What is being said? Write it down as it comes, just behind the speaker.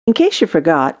In case you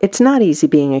forgot, it's not easy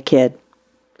being a kid.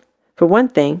 For one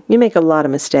thing, you make a lot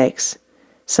of mistakes.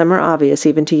 Some are obvious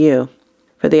even to you.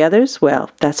 For the others,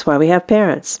 well, that's why we have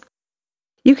parents.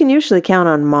 You can usually count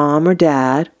on mom or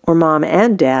dad, or mom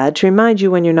and dad, to remind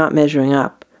you when you're not measuring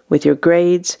up, with your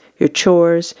grades, your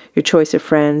chores, your choice of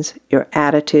friends, your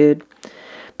attitude.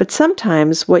 But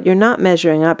sometimes what you're not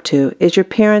measuring up to is your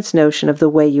parents' notion of the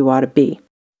way you ought to be.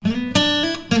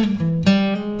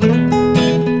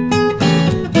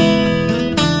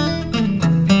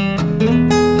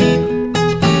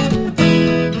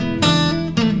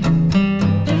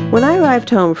 When I arrived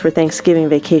home for Thanksgiving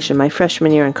vacation my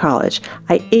freshman year in college,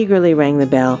 I eagerly rang the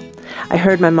bell. I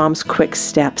heard my mom's quick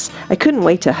steps. I couldn't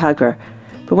wait to hug her.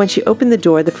 But when she opened the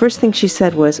door, the first thing she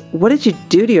said was, "What did you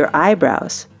do to your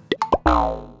eyebrows?"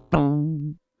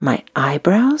 My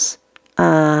eyebrows?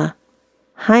 Hi,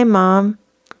 Mom.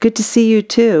 Good to see you,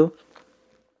 too.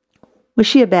 Was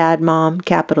she a bad mom?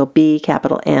 Capital B,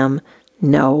 capital M?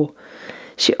 No.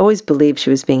 She always believed she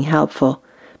was being helpful.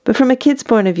 But from a kid's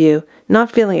point of view,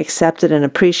 not feeling accepted and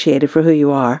appreciated for who you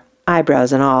are,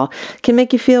 eyebrows and all, can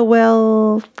make you feel,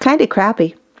 well, kind of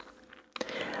crappy.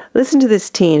 Listen to this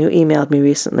teen who emailed me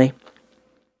recently.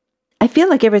 I feel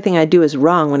like everything I do is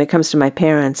wrong when it comes to my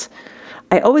parents.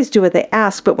 I always do what they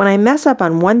ask, but when I mess up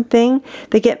on one thing,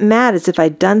 they get mad as if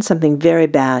I'd done something very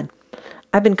bad.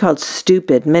 I've been called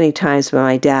stupid many times by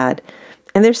my dad,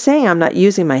 and they're saying I'm not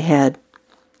using my head.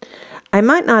 I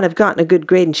might not have gotten a good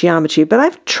grade in geometry, but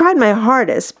I've tried my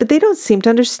hardest, but they don't seem to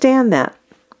understand that.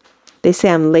 They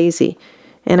say I'm lazy,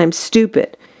 and I'm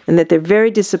stupid, and that they're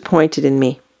very disappointed in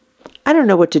me. I don't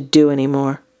know what to do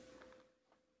anymore.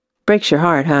 Breaks your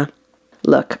heart, huh?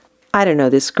 Look, I don't know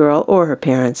this girl or her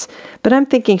parents, but I'm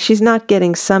thinking she's not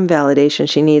getting some validation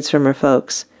she needs from her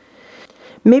folks.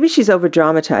 Maybe she's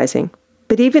over-dramatizing,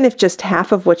 but even if just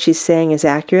half of what she's saying is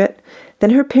accurate, then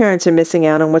her parents are missing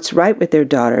out on what's right with their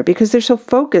daughter because they're so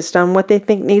focused on what they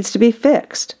think needs to be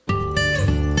fixed.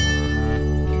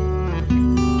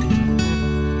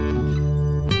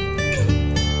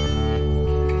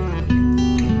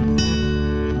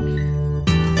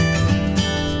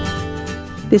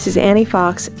 This is Annie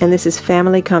Fox, and this is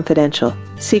Family Confidential,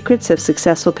 Secrets of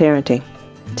Successful Parenting.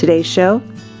 Today's show,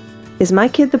 is my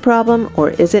kid the problem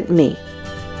or is it me?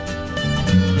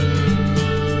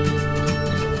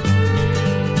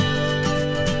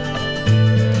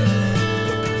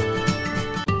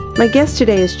 My guest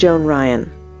today is Joan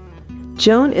Ryan.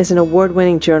 Joan is an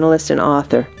award-winning journalist and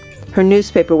author. Her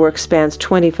newspaper work spans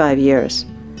 25 years.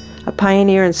 A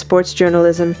pioneer in sports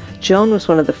journalism, Joan was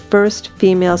one of the first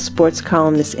female sports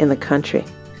columnists in the country.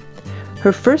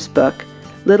 Her first book,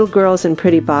 Little Girls in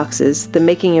Pretty Boxes, The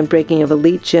Making and Breaking of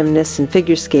Elite Gymnasts and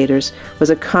Figure Skaters, was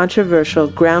a controversial,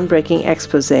 groundbreaking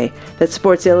expose that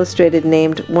Sports Illustrated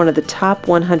named one of the top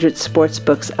 100 sports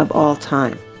books of all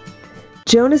time.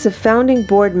 Joan is a founding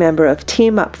board member of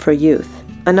Team Up for Youth,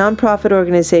 a nonprofit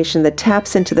organization that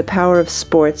taps into the power of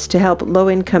sports to help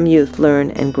low-income youth learn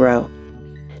and grow.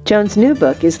 Joan's new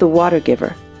book is The Water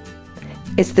Giver.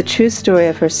 It's the true story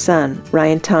of her son,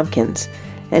 Ryan Tompkins,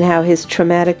 and how his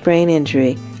traumatic brain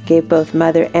injury gave both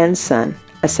mother and son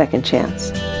a second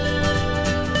chance.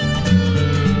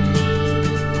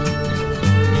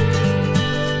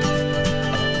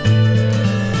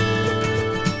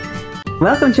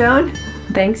 Welcome, Joan.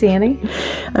 Thanks, Annie.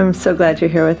 I'm so glad you're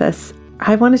here with us.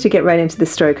 I wanted to get right into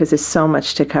this story because there's so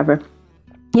much to cover.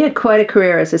 You had quite a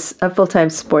career as a full-time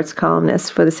sports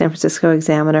columnist for the San Francisco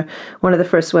Examiner, one of the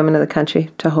first women in the country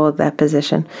to hold that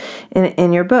position.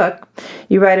 In your book,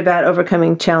 you write about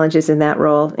overcoming challenges in that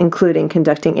role, including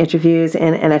conducting interviews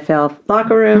in NFL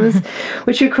locker rooms,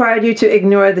 which required you to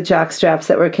ignore the jock straps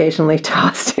that were occasionally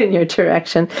tossed in your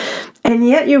direction. And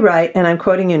yet you write, and I'm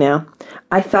quoting you now,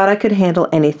 "I thought I could handle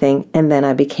anything, and then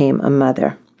I became a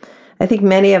mother." I think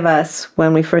many of us,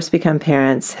 when we first become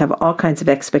parents, have all kinds of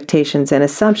expectations and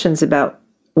assumptions about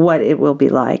what it will be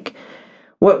like,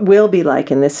 what will be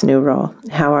like in this new role,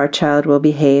 how our child will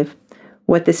behave,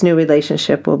 what this new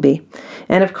relationship will be.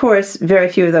 And of course, very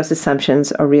few of those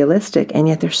assumptions are realistic, and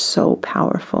yet they're so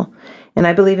powerful. And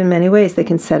I believe in many ways they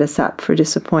can set us up for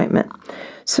disappointment.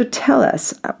 So tell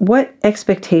us, what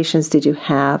expectations did you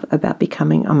have about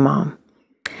becoming a mom?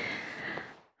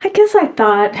 I guess I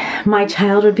thought my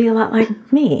child would be a lot like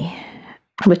me.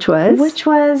 Which was? Which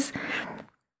was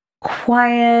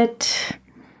quiet.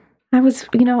 I was,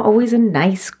 always a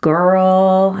nice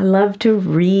girl. I loved to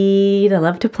read. I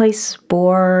loved to play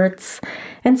sports.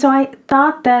 And so I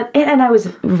thought that, and I was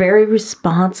very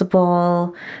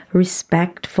responsible,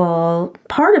 respectful.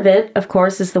 Part of it, of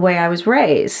course, is the way I was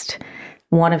raised.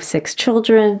 One of 6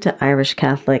 children to Irish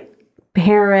Catholic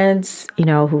parents,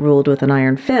 who ruled with an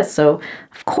iron fist. So,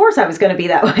 of course, I was going to be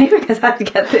that way because I'd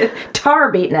get the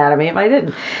tar beaten out of me if I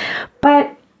didn't.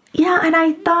 But, yeah, and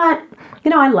I thought,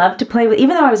 I loved to play with,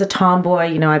 even though I was a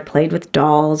tomboy, I played with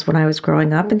dolls when I was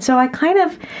growing up. And so I kind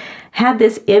of had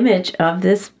this image of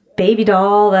this baby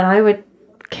doll that I would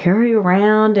carry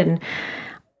around and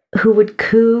who would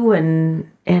coo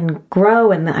and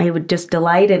grow. And I would just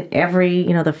delight in every,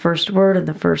 the first word and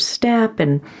the first step.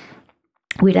 And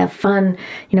we'd have fun.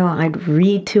 I'd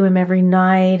read to him every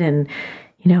night and,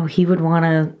 he would want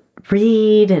to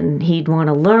read and he'd want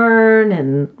to learn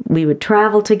and we would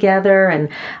travel together and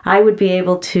I would be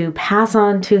able to pass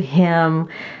on to him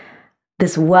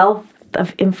this wealth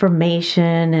of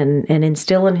information and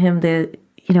instill in him the,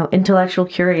 intellectual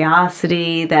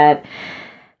curiosity that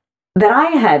I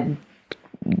had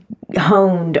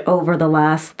honed over the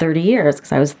last 30 years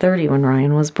because I was 30 when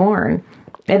Ryan was born.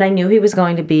 And I knew he was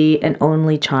going to be an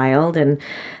only child and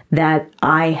that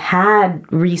I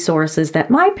had resources that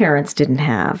my parents didn't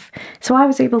have. So I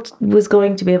was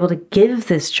going to be able to give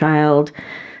this child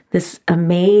this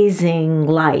amazing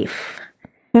life.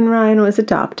 And Ryan was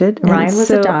adopted. Ryan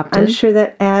was adopted. I'm sure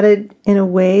that added in a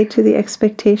way to the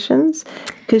expectations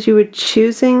because you were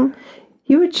choosing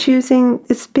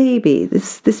this baby.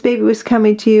 This baby was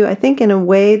coming to you, I think, in a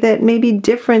way that may be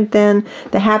different than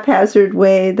the haphazard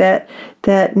way that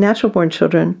natural-born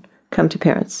children come to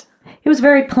parents. It was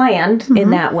very planned in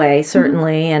that way,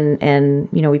 certainly, and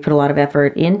we put a lot of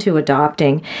effort into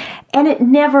adopting. And it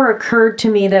never occurred to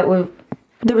me that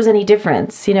there was any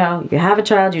difference. You have a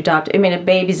child, you adopt. I mean, a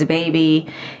baby's a baby.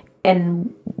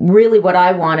 And really what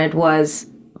I wanted was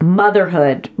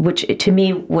motherhood, which to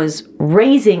me was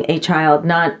raising a child,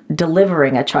 not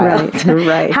delivering a child.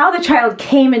 Right. How the child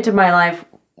came into my life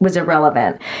was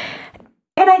irrelevant.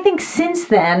 And I think since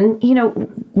then,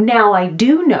 now I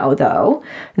do know, though,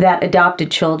 that adopted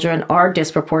children are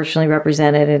disproportionately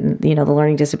represented in, the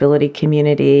learning disability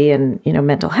community and,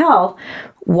 mental health.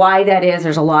 Why that is,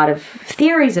 there's a lot of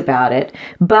theories about it.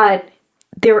 But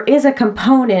there is a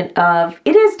component of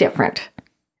it is different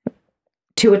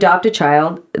to adopt a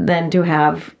child than to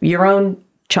have your own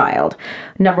child.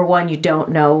 Number one, you don't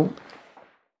know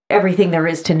everything there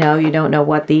is to know. You don't know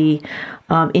what the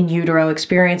in utero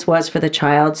experience was for the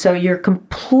child. So you're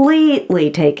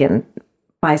completely taken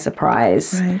by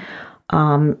surprise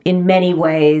in many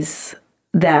ways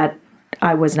that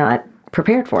I was not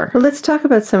prepared for. Well, let's talk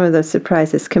about some of those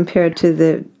surprises compared to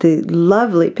the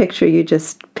lovely picture you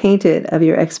just painted of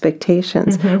your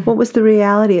expectations. What was the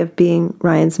reality of being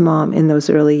Ryan's mom in those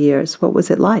early years? What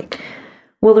was it like?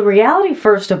 Well, the reality,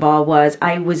 first of all, was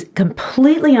I was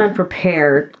completely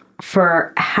unprepared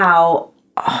for how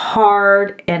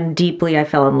hard and deeply I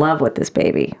fell in love with this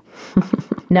baby.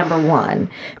 Number one,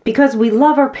 because we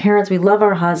love our parents, we love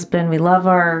our husband, we love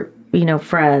our,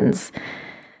 friends.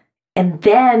 And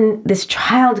then this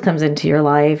child comes into your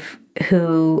life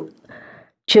who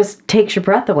just takes your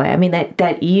breath away. I mean,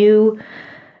 that you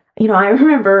I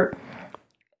remember,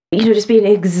 just being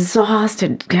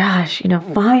exhausted. Gosh,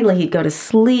 finally he'd go to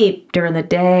sleep during the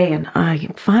day and I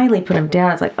finally put him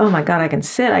down. It's like, oh my God, I can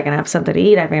sit, I can have something to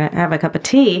eat, I can have a cup of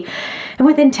tea. And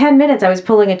within 10 minutes, I was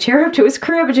pulling a chair up to his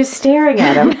crib and just staring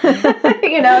at him.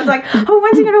 It's like, oh,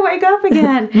 when's he going to wake up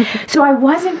again? So I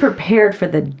wasn't prepared for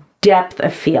the depth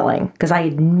of feeling because I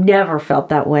had never felt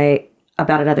that way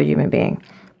about another human being.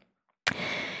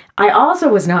 I also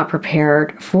was not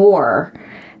prepared for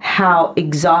how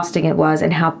exhausting it was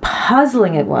and how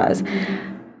puzzling it was.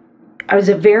 I was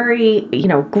a very,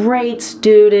 great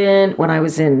student when I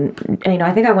was in,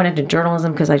 I think I went into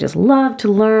journalism because I just loved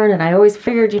to learn. And I always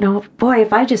figured, boy,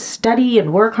 if I just study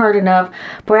and work hard enough,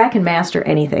 boy, I can master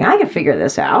anything. I can figure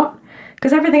this out.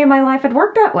 Because everything in my life had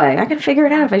worked that way. I could figure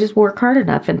it out if I just work hard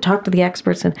enough and talk to the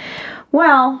experts. And,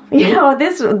 well,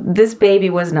 this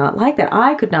baby was not like that.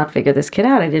 I could not figure this kid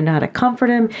out. I didn't know how to comfort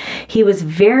him. He was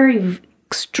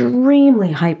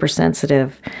extremely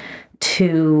hypersensitive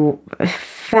to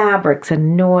fabrics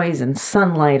and noise and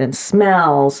sunlight and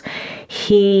smells.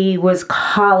 He was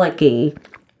colicky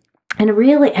and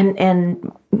really,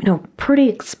 and pretty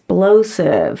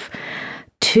explosive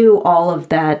to all of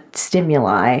that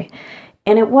stimuli.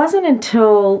 And it wasn't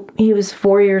until he was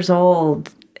 4 years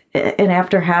old and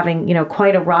after having,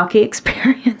 quite a rocky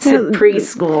experience in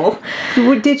preschool.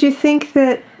 Did you think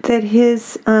that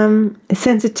his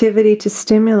sensitivity to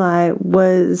stimuli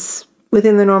was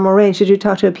within the normal range? Did you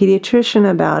talk to a pediatrician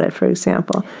about it, for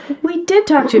example? We did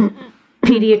talk to a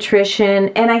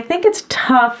pediatrician, and I think it's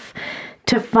tough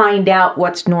to find out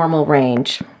what's normal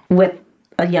range with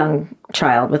a young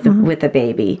child with a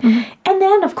baby. And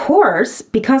then, of course,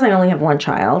 because I only have one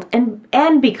child,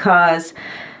 and because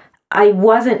I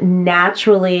wasn't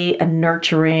naturally a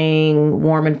nurturing,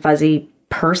 warm and fuzzy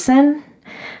person,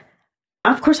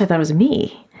 of course I thought it was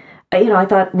me. I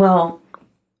thought, well,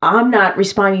 I'm not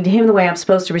responding to him the way I'm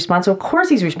supposed to respond, so of course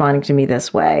he's responding to me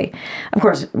this way. Of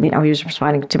course, he was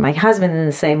responding to my husband in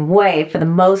the same way for the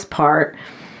most part.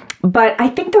 But I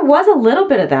think there was a little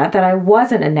bit of that I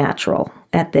wasn't a natural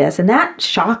at this, and that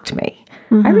shocked me.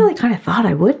 I really kind of thought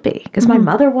I would be, because my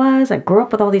mother was. I grew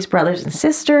up with all these brothers and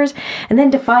sisters, and then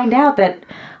to find out that,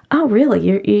 oh, really,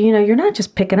 you're not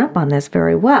just picking up on this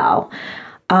very well.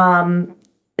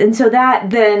 And so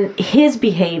that then his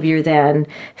behavior then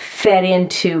fed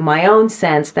into my own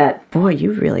sense that, boy,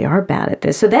 you really are bad at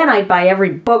this. So then I'd buy every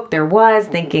book there was,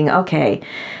 thinking, okay,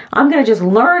 I'm going to just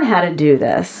learn how to do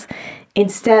this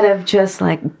instead of just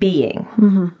like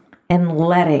being and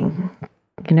letting.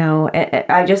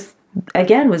 I just,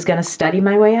 again, was going to study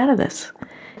my way out of this.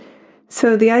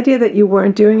 So the idea that you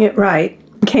weren't doing it right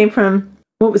came from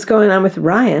what was going on with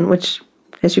Ryan, which,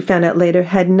 as you found out later,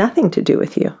 had nothing to do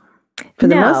with you. For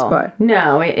the most part.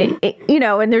 No,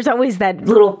 and there's always that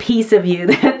little piece of you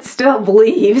that still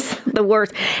believes the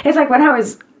worst. It's like when I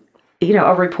was,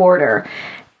 a reporter,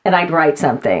 and I'd write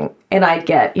something, and I'd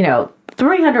get,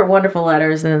 300 wonderful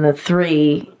letters and then the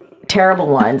 3 terrible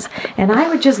ones. And I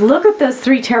would just look at those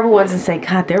 3 terrible ones and say,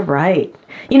 God, they're right.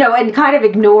 And kind of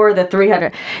ignore the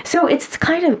 300. So it's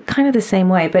kind of the same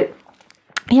way. But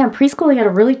yeah, in preschool, he had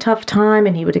a really tough time,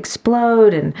 and he would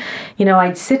explode. And,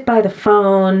 I'd sit by the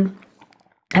phone.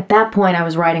 At that point, I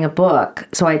was writing a book,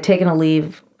 so I had taken a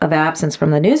leave of absence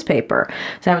from the newspaper.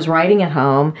 So I was writing at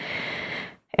home,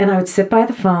 and I would sit by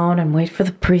the phone and wait for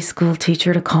the preschool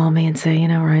teacher to call me and say,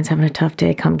 Ryan's having a tough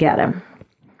day, come get him.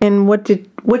 And what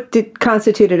did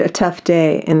constituted a tough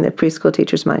day in the preschool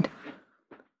teacher's mind?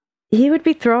 He would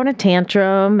be throwing a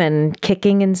tantrum and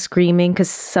kicking and screaming because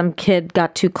some kid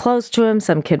got too close to him.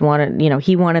 Some kid wanted,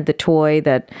 he wanted the toy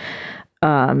that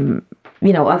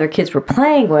other kids were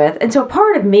playing with. And so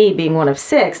part of me being one of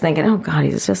 6 thinking, oh God,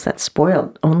 he's just that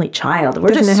spoiled only child. We're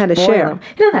doesn't just know how to share. Him.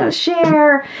 He doesn't know how to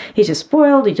share. He's just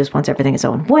spoiled. He just wants everything his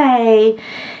own way.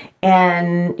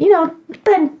 And,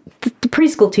 then the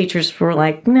preschool teachers were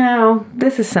like, no,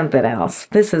 this is something else.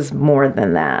 This is more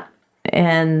than that.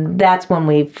 And that's when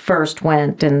we first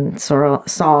went and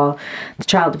saw the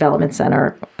Child Development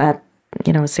Center at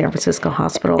San Francisco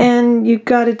Hospital. And you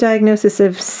got a diagnosis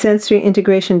of sensory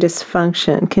integration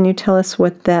dysfunction. Can you tell us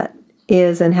what that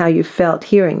is and how you felt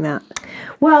hearing that?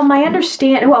 Well,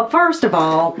 first of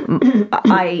all,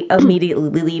 I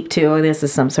immediately leaped to, this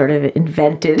is some sort of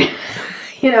invented,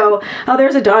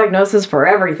 there's a diagnosis for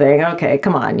everything. Okay,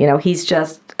 come on, he's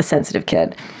just a sensitive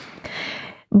kid.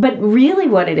 But really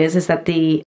what it is that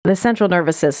the central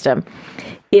nervous system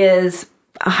is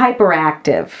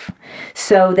hyperactive,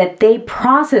 so that they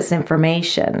process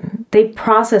information, they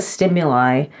process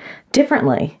stimuli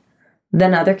differently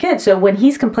than other kids. So when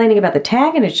he's complaining about the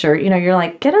tag in his shirt, you're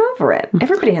like, get over it.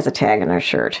 Everybody has a tag in their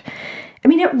shirt. I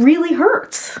mean, it really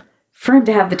hurts for him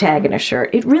to have the tag in his shirt.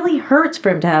 It really hurts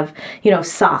for him to have,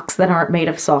 socks that aren't made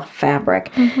of soft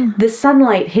fabric. The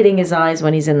sunlight hitting his eyes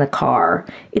when he's in the car.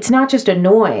 It's not just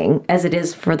annoying as it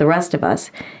is for the rest of us.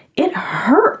 It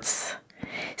hurts.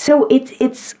 So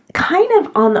it's kind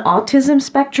of on the autism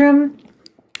spectrum,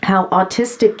 how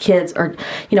autistic kids are,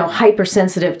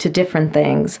 hypersensitive to different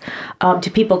things,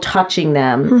 to people touching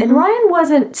them. And Ryan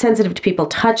wasn't sensitive to people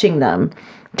touching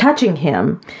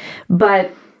him,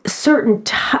 but certain,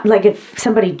 like if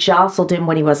somebody jostled him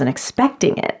when he wasn't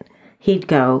expecting it, he'd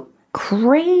go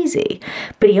crazy.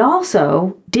 But he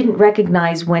also didn't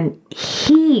recognize when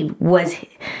he was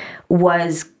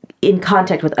in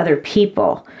contact with other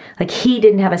people. Like he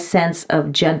didn't have a sense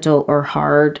of gentle or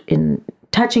hard in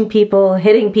touching people,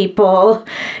 hitting people,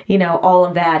 all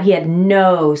of that. He had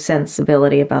no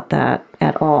sensibility about that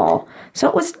at all.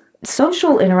 So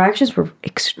social interactions were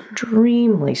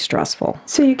extremely stressful.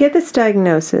 So you get this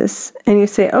diagnosis and you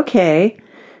say, okay,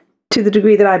 to the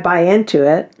degree that I buy into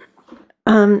it,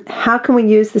 how can we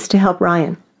use this to help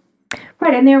Ryan?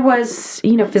 Right, and there was,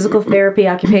 physical therapy,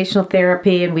 occupational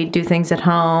therapy, and we'd do things at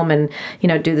home and,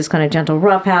 do this kind of gentle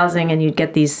roughhousing, and you'd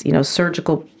get these,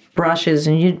 surgical brushes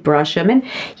and you'd brush him. And,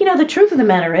 the truth of the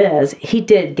matter is he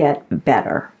did get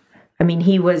better. I mean,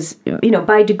 he was,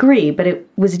 by degree, but it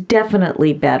was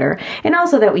definitely better. And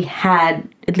also that we had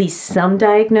at least some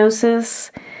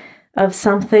diagnosis of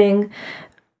something.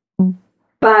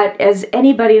 But as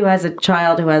anybody who has a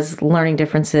child who has learning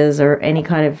differences or any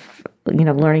kind of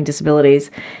learning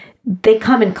disabilities, they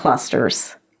come in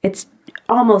clusters. It's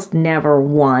almost never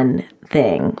one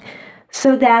thing.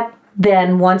 So that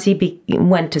then once he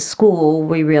went to school,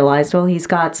 we realized, well, he's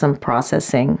got some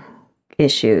processing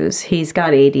issues. He's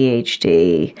got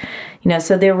ADHD.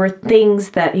 So there were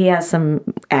things that he has some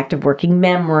active working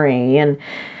memory. And,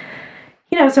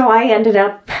 so I ended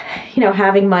up,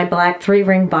 having my black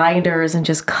 3-ring binders and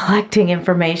just collecting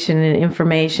information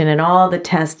and all the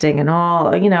testing and all,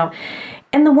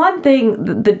 And the one thing,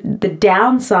 the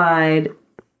downside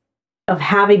of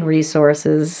having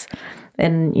resources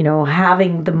and,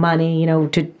 having the money,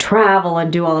 to travel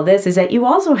and do all of this is that you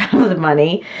also have the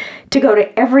money to go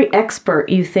to every expert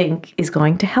you think is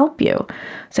going to help you.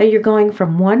 So you're going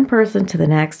from one person to the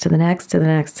next, to the next, to the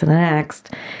next, to the next.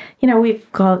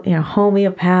 We've called,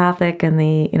 homeopathic and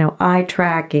the, eye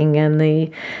tracking and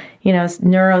the,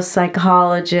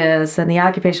 neuropsychologists and the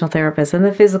occupational therapists and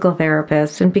the physical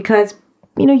therapists. And because,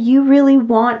 you really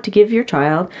want to give your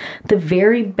child the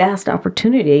very best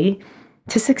opportunity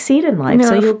to succeed in life.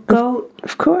 So you'll go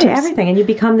of course to everything and you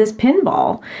become this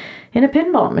pinball in a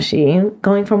pinball machine,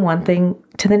 going from one thing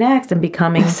to the next and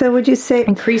becoming would you say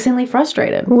increasingly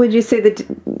frustrated. Would you say that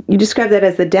you describe that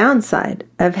as the downside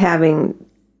of having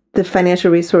the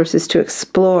financial resources to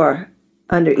explore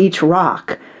under each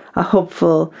rock a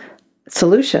hopeful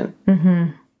solution?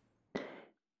 Mm-hmm.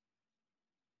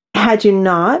 Had you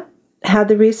not had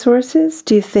the resources,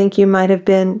 do you think you might have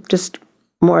been just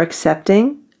more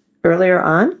accepting earlier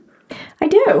on? I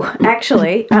do,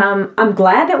 actually. I'm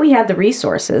glad that we had the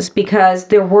resources because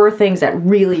there were things that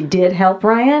really did help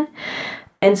Ryan.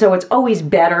 And so it's always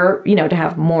better, to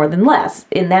have more than less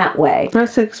in that way.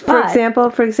 So for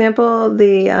example,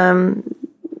 the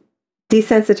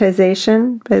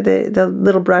desensitization, the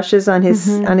little brushes on his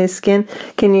on his skin.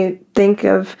 Can you think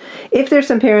of, if there's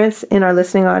some parents in our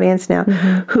listening audience now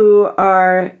who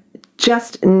are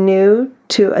just new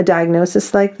to a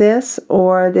diagnosis like this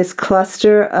or this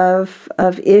cluster of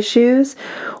issues,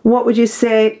 what would you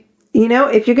say?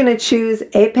 If you're going to choose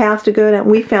a path to go down,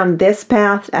 we found this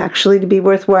path actually to be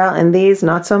worthwhile and these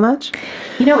not so much.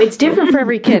 It's different for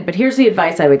every kid, but here's the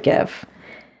advice I would give.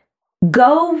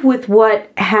 Go with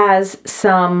what has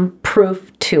some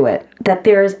proof to it, that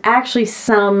there's actually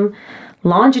some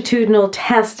longitudinal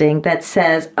testing that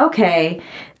says, okay,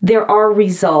 there are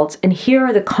results and here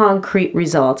are the concrete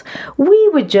results. We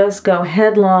would just go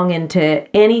headlong into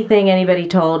anything anybody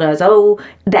told us,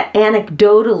 that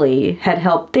anecdotally had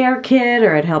helped their kid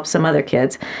or had helped some other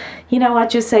kids. I'd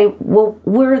just say, well,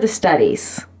 where are the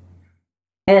studies?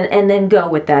 And then go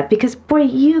with that, because boy,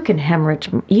 you can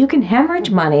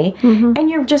hemorrhage money, and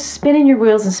you're just spinning your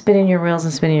wheels and spinning your wheels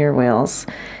and spinning your wheels.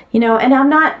 And I'm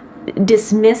not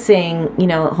dismissing,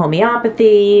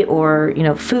 homeopathy or,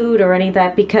 food or any of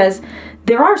that, because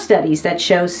there are studies that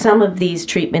show some of these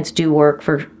treatments do work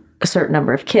for a certain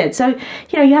number of kids. So,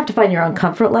 you have to find your own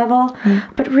comfort level,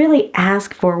 but really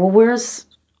ask for, well,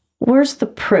 where's the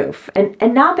proof?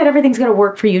 And not that everything's going to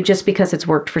work for you just because it's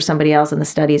worked for somebody else and the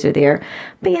studies are there,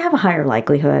 but you have a higher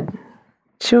likelihood.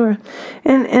 Sure.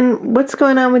 And what's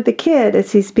going on with the kid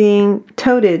as he's being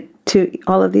toted to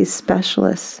all of these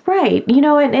specialists? Right.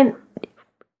 And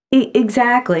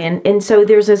exactly. And so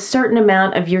there's a certain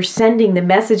amount of you're sending the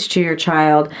message to your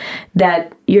child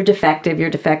that you're defective,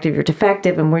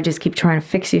 and we just keep trying to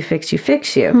fix you.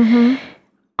 Mm-hmm.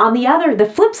 On the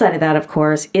flip side of that, of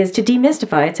course, is to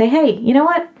demystify it. Say, hey, you know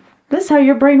what? This is how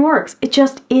your brain works. It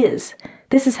just is.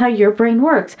 This is how your brain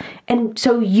works. And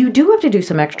so you do have to do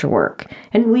some extra work.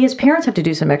 And we as parents have to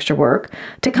do some extra work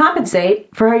to compensate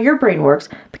for how your brain works.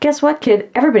 But guess what, kid?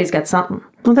 Everybody's got something.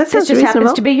 Well, that sounds just reasonable.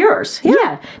 Happens to be yours.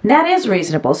 Yeah, that is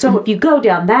reasonable. So if you go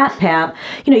down that path,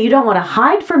 you don't want to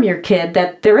hide from your kid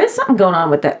that there is something going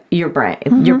on with your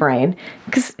brain,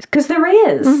 because there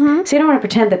is. So you don't want to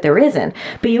pretend that there isn't.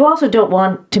 But you also don't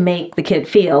want to make the kid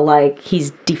feel like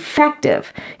he's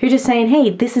defective. You're just saying,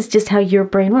 hey, this is just how your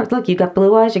brain works. Look, you got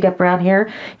blue eyes, you got brown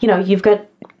hair. You've got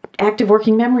active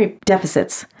working memory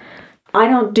deficits. I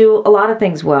don't do a lot of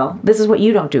things well. This is what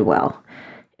you don't do well.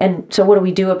 And so what do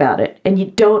we do about it? And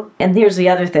here's the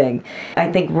other thing.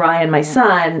 I think Ryan, my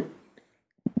son,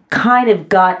 kind of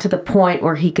got to the point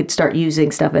where he could start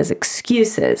using stuff as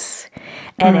excuses.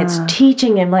 And it's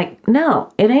teaching him like,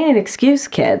 no, it ain't an excuse,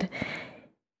 kid.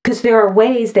 Because there are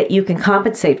ways that you can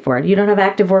compensate for it. You don't have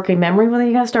active working memory, well, then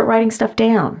you got to start writing stuff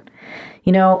down.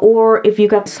 Or if you've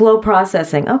got slow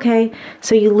processing, okay,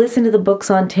 so you listen to the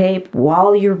books on tape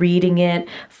while you're reading it,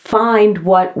 find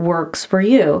what works for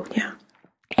you. Yeah.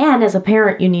 And as a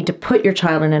parent, you need to put your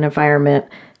child in an environment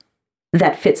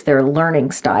that fits their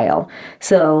learning style.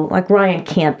 So, like, Ryan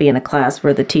can't be in a class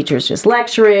where the teacher's just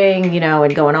lecturing,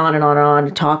 and going on and on and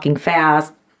on, talking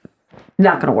fast.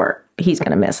 Not going to work. he's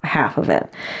going to miss half of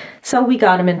it. So we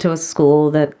got him into a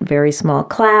school that very small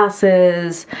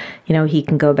classes, he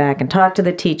can go back and talk to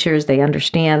the teachers. They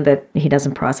understand that he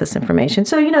doesn't process information.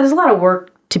 So, there's a lot of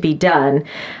work to be done.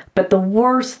 But the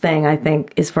worst thing, I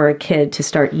think, is for a kid to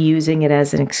start using it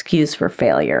as an excuse for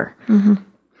failure. Mm-hmm.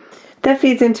 That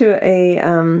feeds into a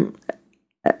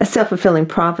self-fulfilling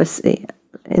prophecy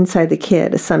inside the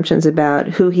kid, assumptions about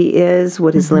who he is,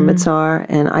 what his limits are,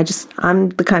 and I'm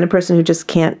the kind of person who just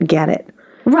can't get it.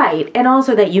 Right. And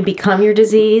also that you become your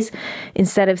disease.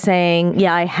 Instead of saying,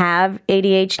 yeah, I have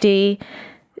ADHD,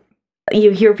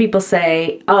 you hear people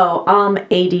say, oh, I'm ADD.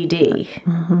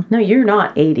 Mm-hmm. No, you're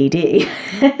not ADD.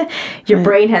 Your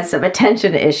brain has some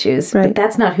attention issues, but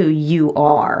that's not who you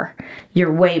are.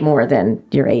 You're way more than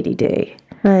your ADD.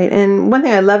 Right. And one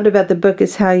thing I loved about the book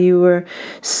is how you were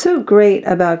so great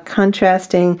about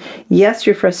contrasting, yes,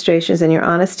 your frustrations and your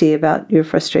honesty about your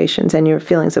frustrations and your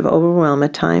feelings of overwhelm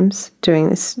at times during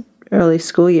this early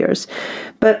school years,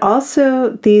 but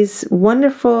also these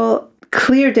wonderful,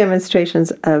 clear demonstrations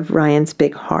of Ryan's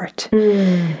big heart.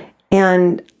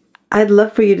 And I'd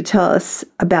love for you to tell us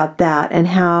about that and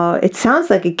how it sounds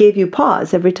like it gave you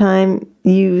pause every time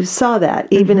you saw that,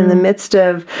 even in the midst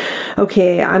of,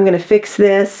 okay, I'm going to fix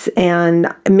this,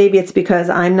 and maybe it's because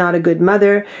I'm not a good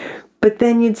mother, but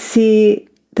then you'd see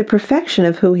the perfection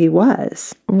of who he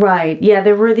was. Right. Yeah,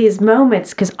 there were these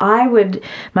moments because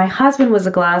my husband was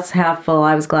a glass half full,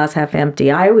 I was glass half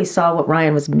empty. I always saw what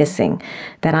Ryan was missing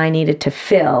that I needed to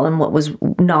fill and what was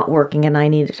not working and I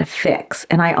needed to fix.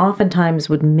 And I oftentimes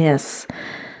would miss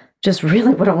just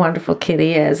really what a wonderful kid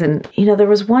he is. And, there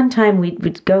was one time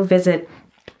we'd go visit,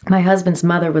 my husband's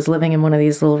mother was living in one of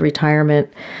these little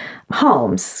retirement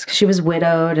homes. She was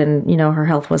widowed and, her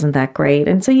health wasn't that great.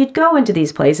 And so you'd go into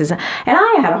these places. And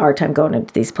I had a hard time going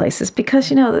into these places because,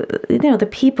 the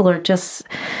people are just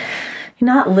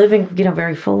not living,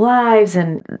 very full lives.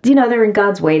 And, they're in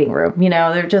God's waiting room.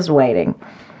 They're just waiting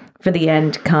for the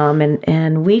end to come.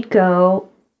 And we'd go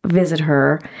visit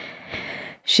her.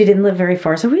 She didn't live very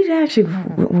far. So we actually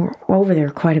were over there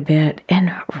quite a bit.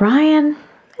 And Ryan,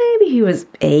 maybe he was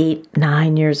 8,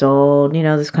 9 years old,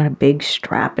 this kind of big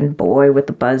strapping boy with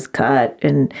the buzz cut.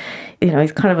 And,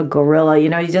 he's kind of a gorilla,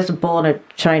 he's just a bull in a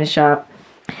china shop.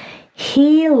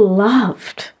 He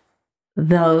loved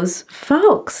those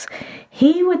folks.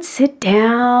 He would sit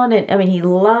down and, he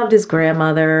loved his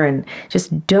grandmother and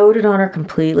just doted on her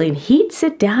completely. And he'd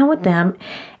sit down with them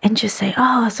and just say,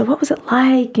 oh, so what was it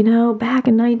like, back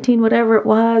in 19, whatever it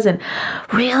was. And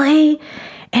really?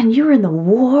 And you were in the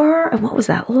war, and what was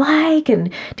that like?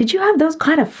 And did you have those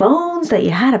kind of phones that you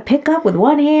had to pick up with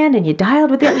one hand and you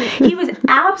dialed with the other? He was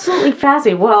absolutely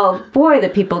fascinated. Well, boy, the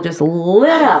people just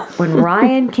lit up when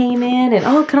Ryan came in and,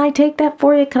 oh, can I take that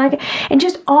for you? And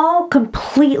just all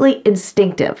completely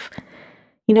instinctive,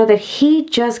 that he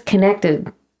just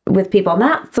connected with people. And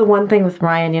that's the one thing with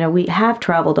Ryan, we have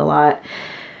traveled a lot.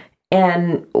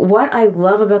 And what I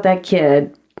love about that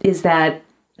kid is that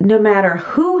no matter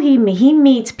who he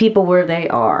meets people where they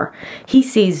are. He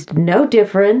sees no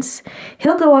difference.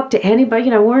 He'll go up to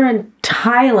anybody. We're in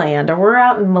Thailand or we're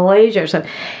out in Malaysia or something.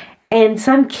 And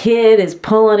some kid is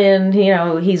pulling in,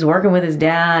 he's working with his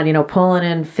dad, pulling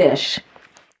in fish.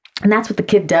 And that's what the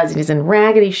kid does. And he's in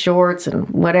raggedy shorts and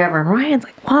whatever. And Ryan's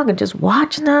like walking, just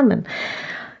watching them. And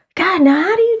God, now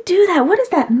how do you do that? What is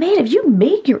that made of? You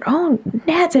make your own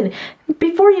nets. And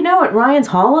before you know it, Ryan's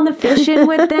hauling the fish in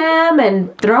with them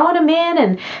and throwing them in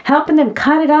and helping them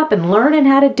cut it up and learning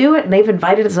how to do it. And they've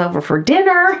invited us over for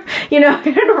dinner. And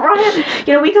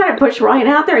Ryan, we kind of push Ryan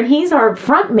out there and he's our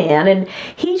front man. And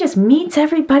he just meets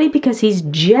everybody because he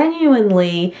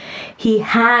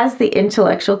has the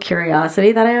intellectual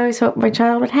curiosity that I always hoped my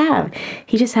child would have.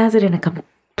 He just has it in a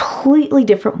completely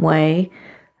different way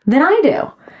than I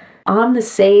do. I'm the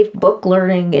safe book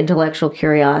learning intellectual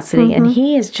curiosity, and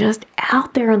he is just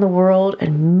out there in the world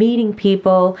and meeting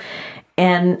people.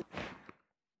 And,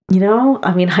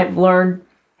 I've learned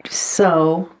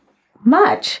so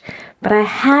much, but I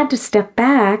had to step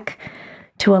back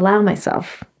to allow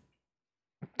myself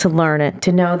to learn it,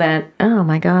 to know that, oh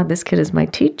my God, this kid is my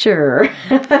teacher.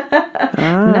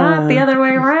 Not the other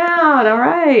way around. All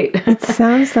right. It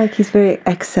sounds like he's very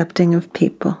accepting of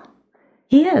people.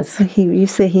 He is. You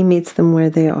say he meets them where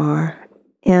they are.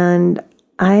 And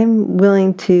I'm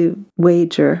willing to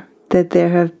wager that there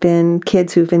have been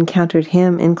kids who've encountered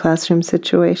him in classroom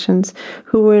situations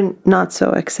who were not so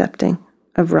accepting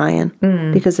of Ryan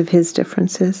because of his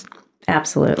differences.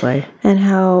 Absolutely. And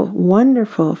how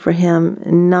wonderful for him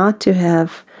not to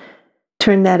have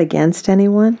turned that against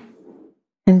anyone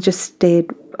and just stayed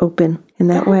open in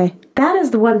that way. That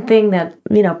is the one thing that,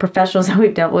 professionals that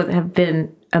we've dealt with have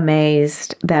been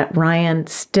amazed that Ryan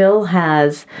still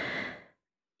has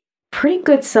pretty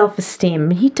good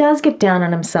self-esteem. He does get down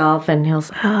on himself and he'll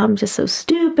say, oh, I'm just so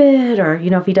stupid. Or,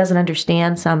 if he doesn't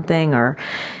understand something or,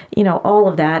 all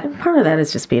of that. And part of that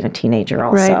is just being a teenager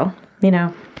also,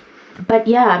 But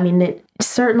yeah,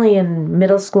 certainly in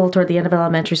middle school, toward the end of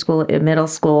elementary school, in middle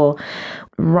school,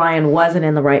 Ryan wasn't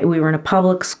in the right. We were in a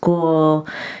public school,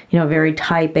 very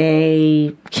type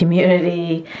A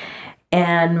community.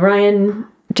 And Ryan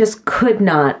just could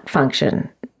not function.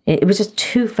 It was just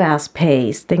too fast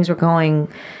paced. Things were going,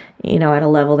 at a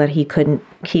level that he couldn't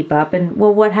keep up. And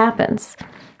well, what happens?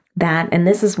 And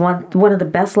this is one of the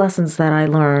best lessons that I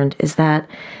learned is that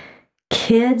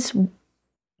kids,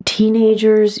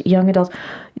 teenagers, young adults,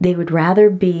 they would rather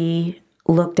be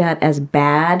looked at as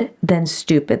bad than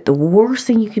stupid. The worst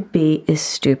thing you could be is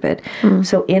stupid.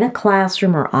 So in a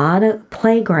classroom or on a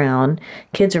playground,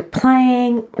 kids are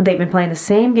playing. They've been playing the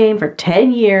same game for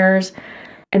 10 years.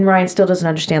 And Ryan still doesn't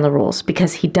understand the rules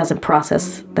because he doesn't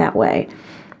process that way.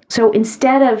 So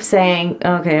instead of saying,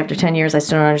 okay, after 10 years, I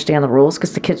still don't understand the rules,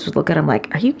 because the kids would look at him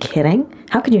like, are you kidding?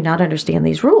 How can you not understand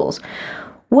these rules?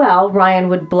 Well, Ryan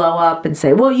would blow up and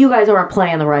say, well, you guys aren't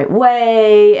playing the right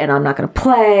way, and I'm not going to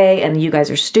play, and you guys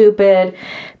are stupid,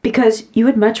 because you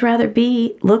would much rather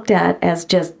be looked at as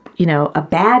just, a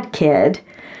bad kid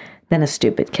than a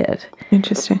stupid kid.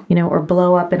 Interesting. Or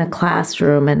blow up in a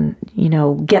classroom and,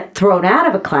 get thrown out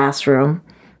of a classroom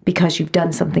because you've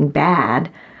done something bad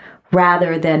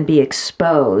rather than be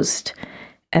exposed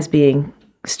as being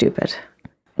stupid.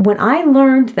 When I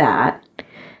learned that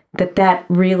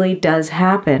really does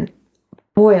happen,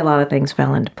 boy, a lot of things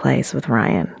fell into place with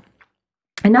Ryan.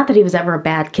 And not that he was ever a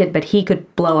bad kid, but he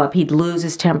could blow up. He'd lose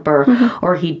his temper,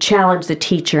 or he'd challenge the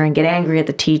teacher and get angry at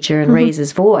the teacher and raise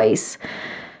his voice,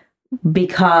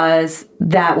 because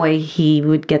that way he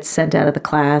would get sent out of the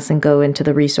class and go into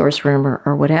the resource room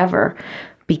or whatever,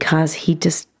 because he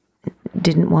just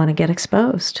didn't want to get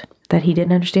exposed, that he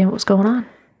didn't understand what was going on.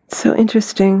 So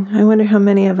interesting. I wonder how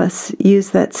many of us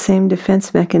use that same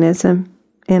defense mechanism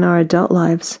in our adult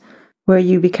lives, where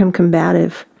you become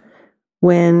combative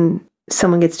when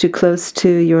someone gets too close to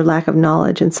your lack of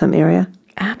knowledge in some area.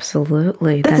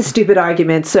 Absolutely. That's a stupid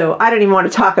argument, so I don't even want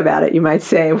to talk about it, you might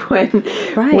say,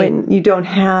 when you don't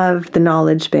have the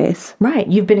knowledge base. Right.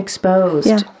 You've been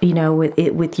exposed,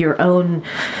 with your own,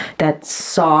 that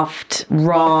soft,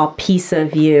 raw piece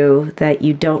of you that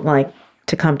you don't like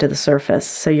to come to the surface.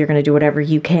 So you're going to do whatever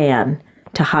you can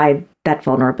to hide that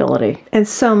vulnerability. And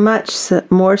so much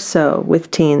more so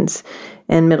with teens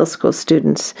and middle school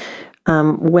students,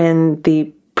 when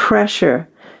the pressure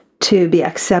to be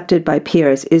accepted by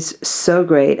peers is so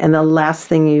great, and the last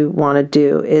thing you want to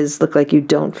do is look like you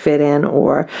don't fit in,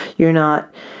 or you're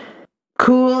not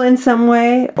cool in some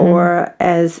way, or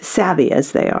as savvy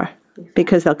as they are,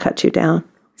 because they'll cut you down.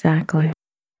 Exactly.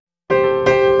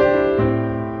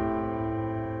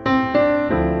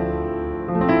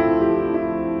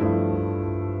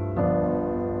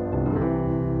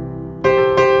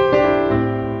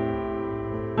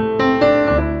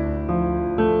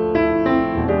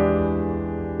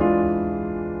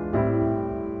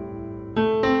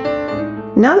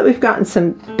 Now that we've gotten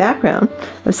some background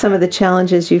of some of the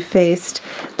challenges you faced,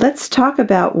 let's talk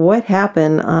about what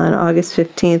happened on August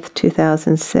 15th,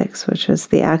 2006, which was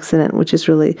the accident, which is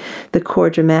really the core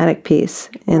dramatic piece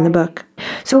in the book.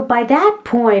 So by that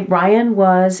point, Ryan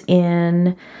was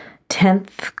in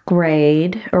 10th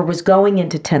grade, or was going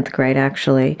into 10th grade,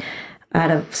 actually, at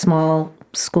a small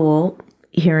school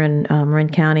here in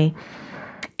Marin County.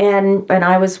 And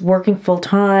I was working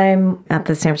full-time at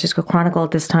the San Francisco Chronicle at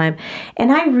this time.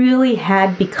 And I really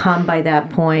had become, by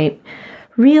that point,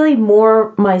 really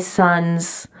more my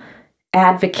son's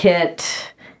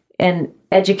advocate and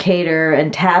educator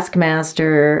and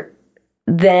taskmaster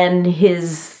than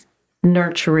his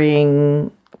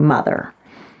nurturing mother.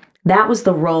 That was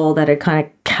the role that had kind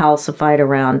of calcified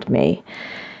around me.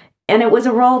 And it was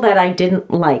a role that I didn't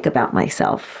like about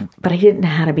myself, but I didn't know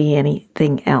how to be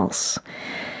anything else.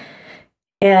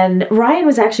 And Ryan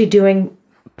was actually doing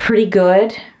pretty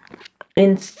good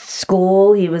in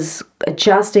school. He was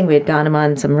adjusting. We had gotten him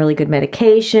on some really good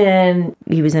medication.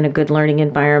 He was in a good learning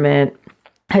environment,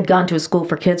 had gone to a school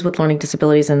for kids with learning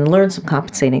disabilities and learned some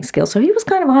compensating skills. So he was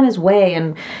kind of on his way,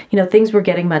 and, things were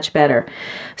getting much better.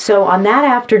 So on that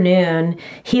afternoon,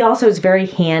 he also is very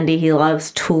handy. He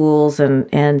loves tools.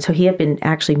 And so he had been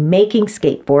actually making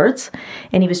skateboards,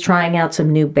 and he was trying out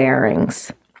some new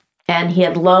bearings. And he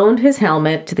had loaned his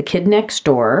helmet to the kid next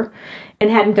door, and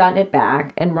hadn't gotten it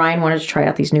back. And Ryan wanted to try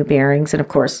out these new bearings. And of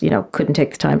course, couldn't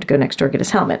take the time to go next door and get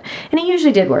his helmet. And he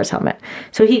usually did wear his helmet.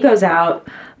 So he goes out.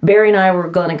 Barry and I were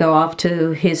going to go off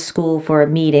to his school for a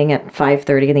meeting at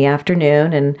 5:30 in the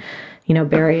afternoon. And,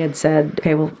 Barry had said,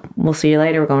 okay, we'll see you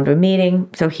later. We're going to a meeting.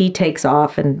 So he takes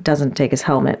off and doesn't take his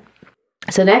helmet.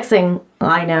 So next thing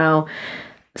I know,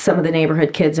 some of the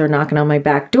neighborhood kids are knocking on my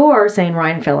back door saying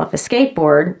Ryan fell off a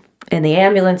skateboard and the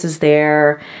ambulance is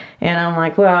there. And I'm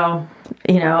like, well,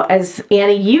 as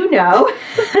Annie,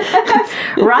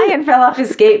 Ryan fell off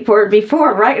his skateboard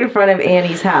before, right in front of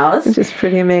Annie's house. Which is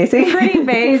pretty amazing. Pretty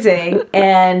amazing.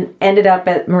 And ended up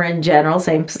at Marin General,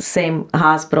 same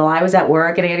hospital. I was at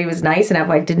work, and Annie was nice enough.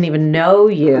 I didn't even know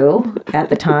you at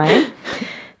the time.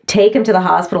 Take him to the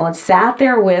hospital and sat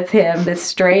there with him, this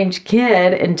strange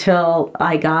kid, until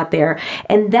I got there.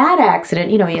 And that accident,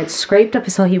 he had scraped up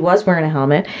he was wearing a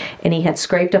helmet, and he had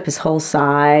scraped up his whole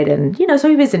side. And, so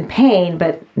he was in pain,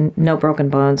 but no broken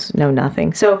bones, no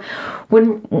nothing. So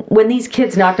when these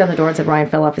kids knocked on the door and said Ryan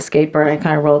fell off his skateboard, I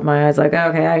kind of rolled my eyes like,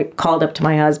 okay. I called up to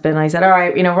my husband. I said, all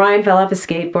right, Ryan fell off his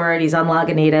skateboard. He's on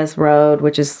Lagunitas Road,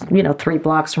 which is, 3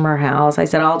 blocks from our house. I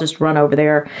said, I'll just run over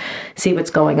there, see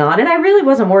what's going on. And I really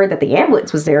wasn't worried that the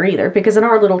ambulance was there either, because in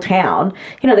our little town,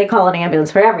 they call an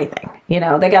ambulance for everything. They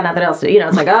got nothing else to do.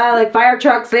 It's like, fire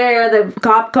truck's there, the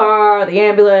cop car, the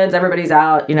ambulance, everybody's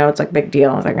out. It's like big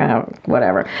deal. I was like, oh,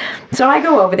 whatever. So I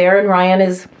go over there, and Ryan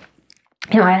is,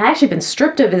 I had actually been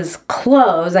stripped of his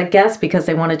clothes, I guess, because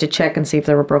they wanted to check and see if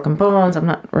there were broken bones. I'm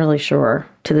not really sure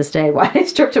to this day why they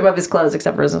stripped him of his clothes,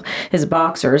 except for his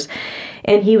boxers.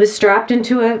 And he was strapped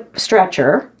into a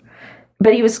stretcher,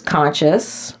 but he was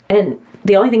conscious, and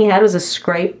the only thing he had was a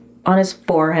scrape on his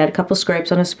forehead, a couple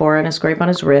scrapes on his forehead, a scrape on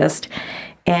his wrist.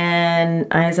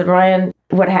 And I said, Ryan,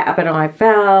 what happened? And I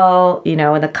fell,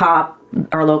 and the cop,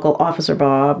 our local officer,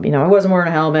 Bob, I wasn't wearing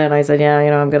a helmet. And I said, yeah,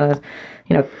 I'm going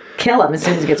to, kill him as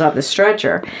soon as he gets off the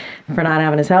stretcher for not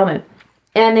having his helmet.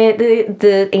 And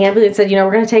the ambulance said,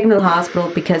 we're going to take him to the hospital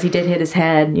because he did hit his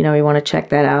head. We want to check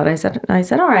that out. I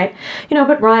said, all right.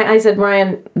 But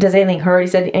Ryan, does anything hurt? He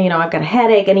said, I've got a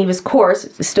headache. And he was, of course,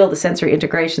 still the sensory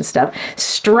integration stuff,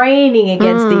 straining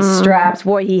against these straps.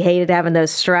 Boy, he hated having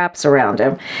those straps around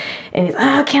him. And he's,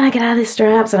 can I get out of these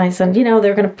straps? And I said,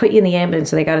 they're going to put you in the ambulance,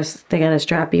 so they got to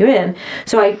strap you in.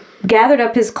 So I gathered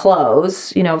up his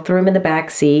clothes, threw him in the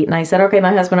back seat. And I said, okay,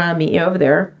 my husband and I'll meet you over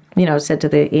there. Said to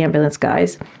the ambulance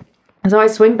guys. So I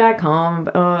swing back home.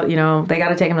 They got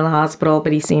to take him to the hospital,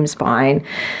 but he seems fine.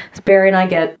 So Barry and I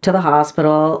get to the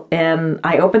hospital, and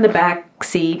I open the back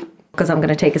seat because I'm going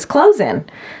to take his clothes in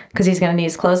because he's going to need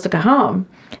his clothes to go home.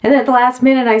 And then at the last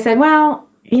minute, I said, well,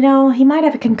 he might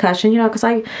have a concussion, because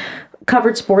I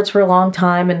covered sports for a long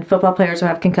time, and football players who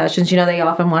have concussions, they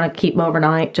often want to keep them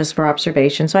overnight just for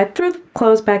observation. So I threw the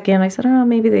clothes back in. I said,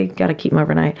 maybe they got to keep them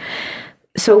overnight.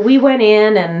 So we went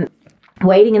in and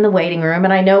waiting in the waiting room.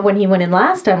 And I know when he went in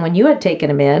last time, when you had taken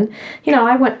him in,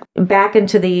 I went back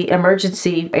into the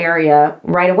emergency area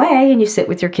right away, and you sit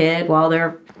with your kid while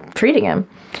they're treating him.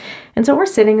 And so we're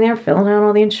sitting there filling out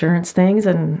all the insurance things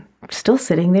and still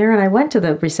sitting there. And I went to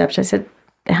the reception. I said,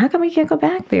 how come we can't go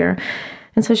back there?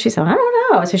 And so she said, I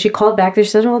don't know. So she called back there. She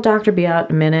said, doctor, be out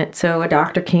in a minute. So a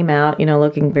doctor came out,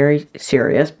 looking very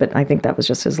serious, but I think that was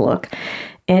just his look.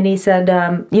 And he said,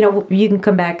 you can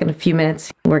come back in a few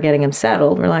minutes. We're getting him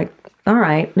settled. We're like, all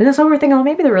right. And so we're thinking,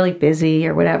 maybe they're really busy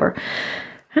or whatever.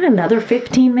 And another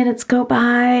 15 minutes go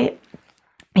by,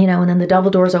 and then the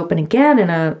double doors open again, and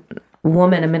a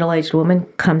middle-aged woman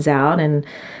comes out, and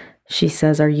she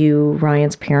says, are you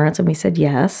Ryan's parents? And we said,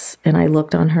 yes. And I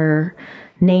looked on her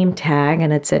name tag,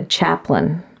 and it said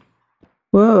Chaplain.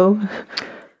 Whoa.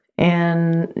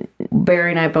 And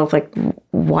Barry and I both like,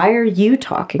 why are you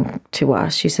talking to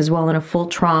us? She says, well, in a full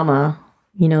trauma,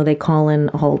 they call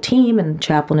in a whole team, and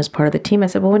Chaplain is part of the team. I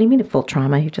said, well, what do you mean a full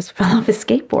trauma? He just fell off his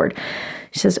skateboard.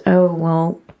 She says, oh,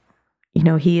 well,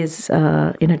 he is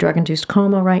in a drug-induced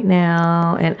coma right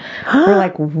now. And we're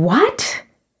like, what?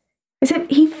 I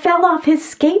said, he fell off his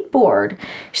skateboard.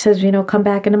 She says, come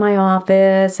back into my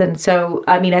office. And so,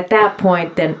 at that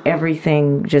point, then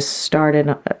everything just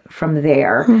started from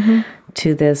there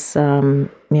to this,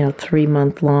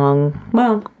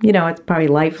 3-month-long, it's probably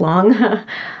lifelong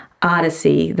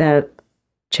odyssey that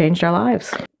changed our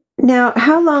lives. Now,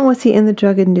 how long was he in the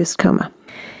drug-induced coma?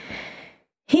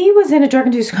 He was in a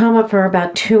drug-induced coma for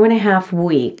about 2.5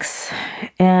 weeks.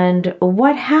 And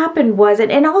what happened was,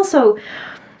 and also,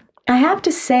 I have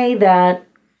to say that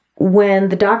when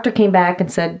the doctor came back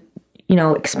and said,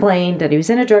 explained that he was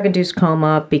in a drug-induced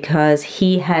coma because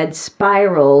he had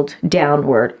spiraled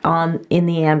downward in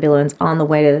the ambulance on the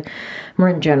way to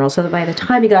Marin General. So that by the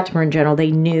time he got to Marin General,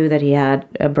 they knew that he had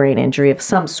a brain injury of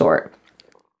some sort,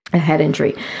 a head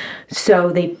injury.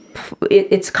 So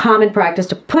it's common practice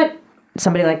to put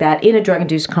somebody like that in a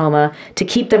drug-induced coma to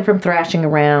keep them from thrashing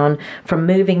around, from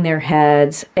moving their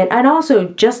heads, and also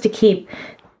just to keep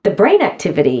the brain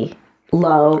activity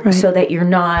low, right, so that you're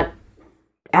not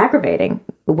aggravating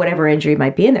whatever injury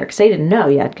might be in there, because they didn't know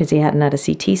yet because he hadn't had a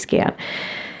CT scan.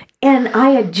 And I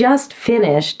had just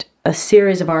finished a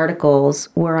series of articles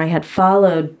where I had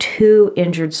followed 2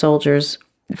 injured soldiers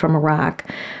from Iraq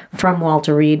from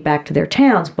Walter Reed back to their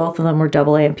towns. Both of them were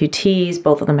double amputees.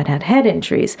 Both of them had had head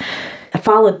injuries. I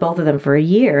followed both of them for a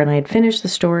year, and I had finished the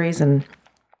stories. And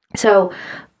so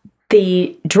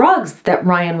the drugs that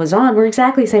Ryan was on were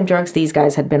exactly the same drugs these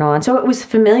guys had been on. So it was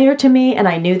familiar to me, and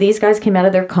I knew these guys came out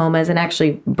of their comas, and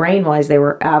actually, brain-wise, they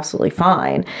were absolutely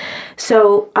fine.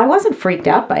 So I wasn't freaked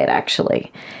out by it,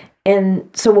 actually. And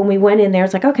so when we went in there,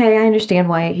 it's like, okay, I understand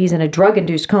why he's in a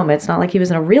drug-induced coma. It's not like he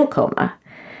was in a real coma.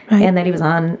 Right. And that he was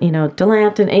on,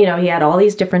 Dilantin, he had all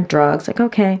these different drugs. Like,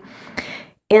 okay.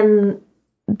 And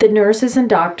the nurses and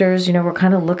doctors, were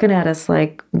kind of looking at us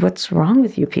like, what's wrong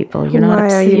with you people? You're not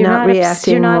upset.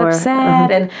 You're not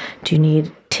upset. And do you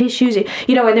need tissues? And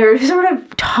they're sort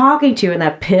of talking to you in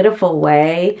that pitiful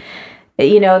way,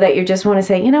 that you just want to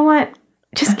say, you know what?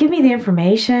 Just give me the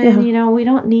information. Yeah. We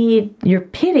don't need your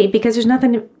pity, because there's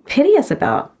nothing to pity us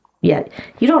about yet.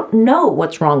 You don't know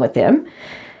what's wrong with him.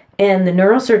 And the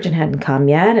neurosurgeon hadn't come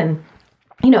yet. And,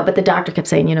 but the doctor kept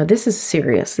saying, this is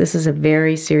serious. This is a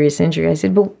very serious injury. I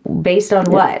said, but based on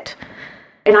what?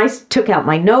 And I took out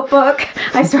my notebook.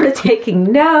 I started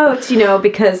taking notes,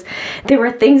 because there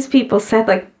were things people said,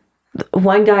 like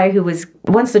one guy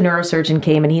once the neurosurgeon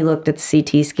came and he looked at the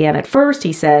CT scan, at first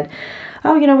he said,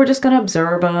 oh, we're just going to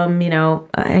observe him.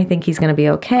 I think he's going to be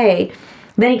okay.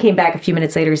 Then he came back a few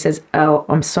minutes later. He says, oh,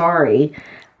 I'm sorry.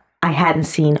 I hadn't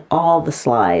seen all the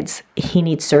slides. He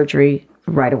needs surgery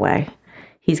right away.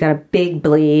 He's got a big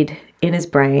bleed in his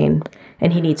brain,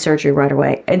 and he needs surgery right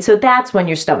away. And so that's when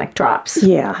your stomach drops.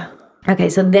 Yeah. Okay,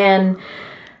 so then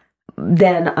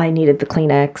I needed the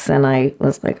Kleenex, and I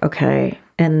was like, okay.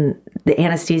 And the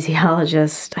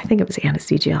anesthesiologist, I think it was the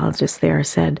anesthesiologist there,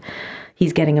 said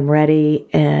he's getting him ready.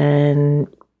 And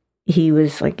he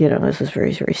was like, this is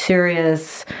very, very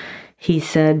serious. He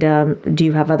said, do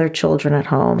you have other children at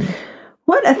home?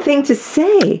 What a thing to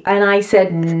say. And I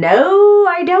said, no,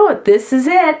 I don't. This is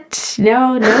it.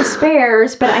 No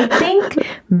spares. But I think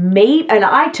and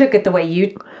I took it the way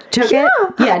you took it.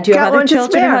 Yeah, do you have other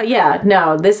children? Yeah,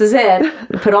 no, this is it.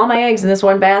 Put all my eggs in this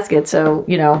one basket. So,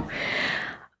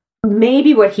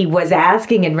 maybe what he was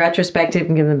asking in retrospect, give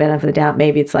him the benefit of the doubt,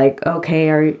 maybe it's like, okay,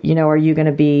 are you going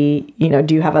to be,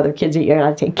 do you have other kids that you're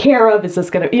going to take care of? Is this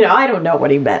going to, I don't know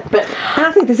what he meant, but I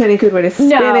don't think there's any good way to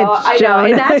spin it, I know.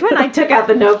 And that's when I took out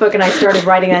the notebook and I started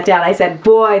writing that down. I said,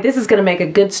 boy, this is going to make a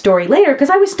good story later.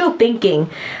 Cause I was still thinking,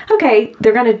 okay,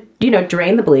 they're going to,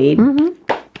 drain the bleed.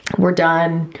 Mm-hmm. We're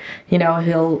done.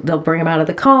 They'll bring him out of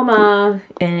the coma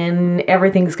and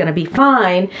everything's going to be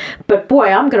fine. But boy,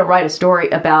 I'm going to write a story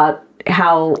about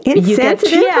how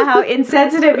insensitive, how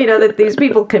insensitive, that these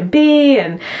people can be,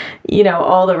 and,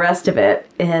 all the rest of it.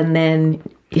 And then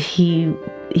he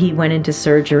went into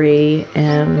surgery,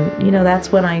 and,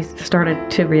 that's when I started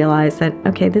to realize that,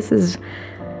 okay, this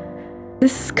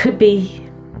could be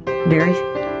very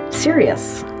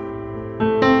serious.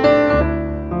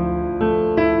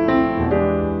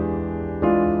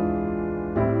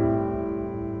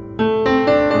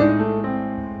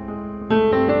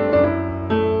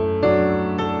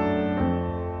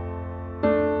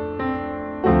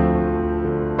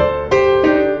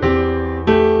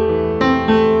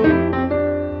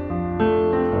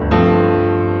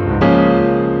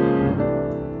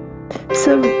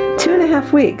 So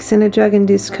 2.5 weeks in a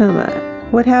drug-induced coma.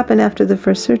 What happened after the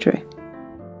first surgery?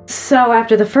 So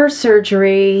after the first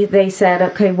surgery, they said,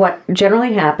 okay, what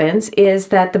generally happens is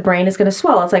that the brain is going to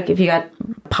swell. It's like if you got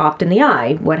popped in the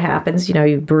eye, what happens?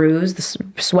 You bruise the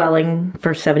swelling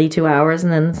for 72 hours,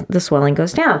 and then the swelling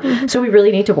goes down. Mm-hmm. So we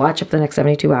really need to watch up the next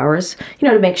 72 hours,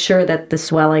 to make sure that the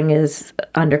swelling is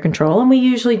under control. And we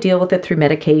usually deal with it through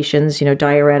medications,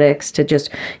 diuretics, to just,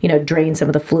 drain some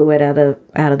of the fluid out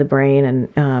of the brain,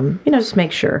 and, just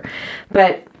make sure.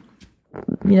 But,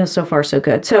 so far so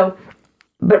good.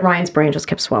 But Ryan's brain just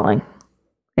kept swelling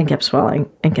and kept swelling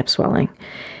and kept swelling.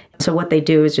 So what they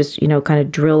do is just, kind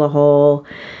of drill a hole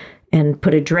and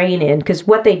put a drain in. Because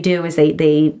what they do is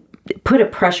they put a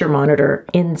pressure monitor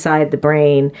inside the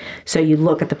brain. So you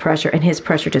look at the pressure, and his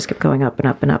pressure just kept going up and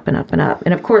up and up and up and up.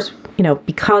 And of course,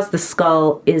 because the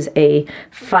skull is a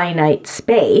finite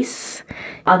space,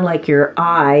 unlike your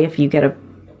eye, if you get a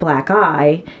black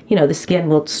eye, the skin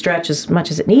will stretch as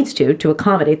much as it needs to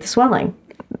accommodate the swelling.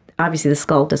 Obviously, the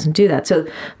skull doesn't do that. So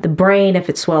the brain, if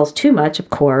it swells too much,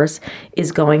 of course,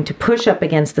 is going to push up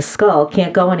against the skull,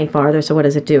 can't go any farther. So what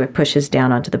does it do? It pushes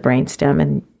down onto the brainstem,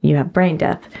 and you have brain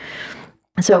death.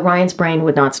 So Ryan's brain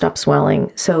would not stop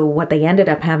swelling. So what they ended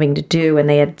up having to do, and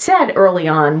they had said early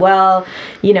on, well,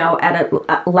 at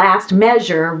a last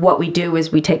measure, what we do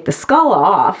is we take the skull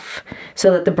off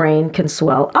so that the brain can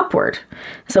swell upward.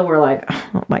 So we're like,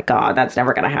 oh my God, that's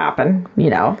never going to happen,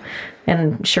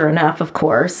 And sure enough, of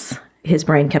course, his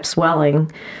brain kept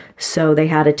swelling. So they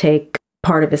had to take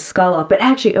part of his skull off. But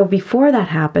actually, before that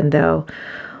happened, though,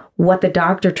 what the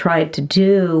doctor tried to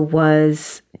do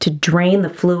was to drain the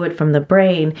fluid from the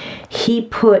brain. He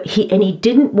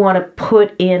didn't want to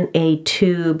put in a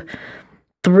tube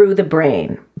through the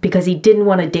brain because he didn't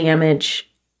want to damage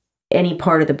any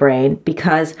part of the brain,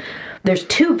 because there's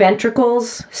two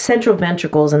ventricles, central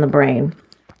ventricles in the brain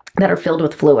that are filled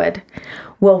with fluid.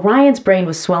 Well, Ryan's brain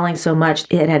was swelling so much,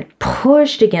 it had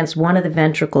pushed against one of the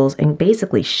ventricles and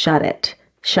basically shut it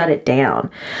down.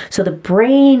 So the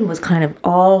brain was kind of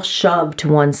all shoved to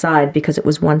one side because it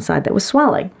was one side that was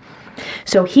swelling.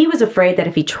 So he was afraid that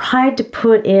if he tried to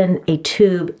put in a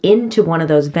tube into one of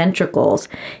those ventricles,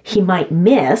 he might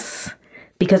miss,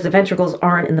 because the ventricles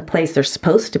aren't in the place they're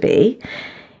supposed to be,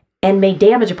 and may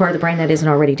damage a part of the brain that isn't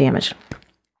already damaged.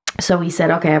 So he said,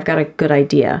 okay, I've got a good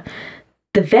idea.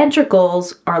 The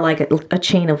ventricles are like a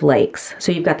chain of lakes.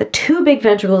 So you've got the two big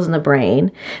ventricles in the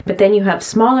brain, but then you have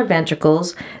smaller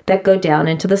ventricles that go down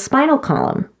into the spinal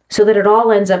column so that it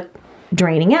all ends up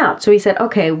draining out. So he said,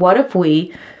 okay, what if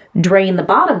we drain the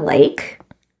bottom lake?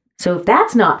 So if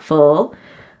that's not full,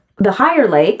 the higher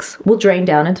lakes will drain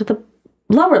down into the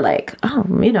lower lake. Oh,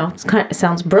 it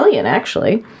sounds brilliant,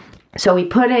 actually. So he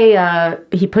put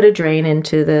a drain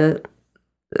into the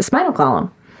spinal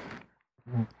column.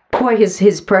 Boy,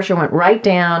 his pressure went right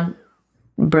down.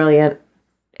 Brilliant.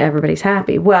 Everybody's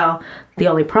happy. Well, the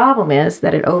only problem is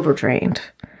that it overdrained.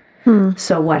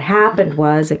 So what happened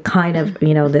was it kind of,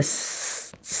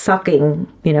 this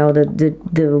sucking,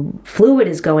 the fluid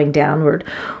is going downward.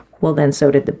 Well, then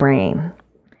so did the brain.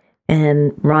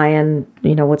 And Ryan,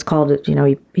 what's called,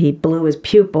 he blew his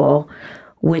pupil,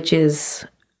 which is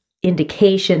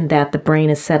indication that the brain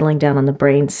is settling down on the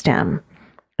brain stem,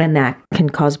 and that can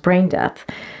cause brain death.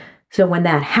 So when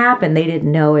that happened, they didn't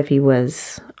know if he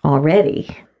was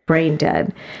already brain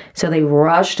dead. So they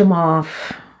rushed him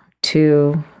off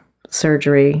to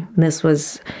surgery. This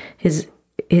was his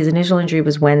initial injury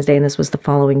was Wednesday, and this was the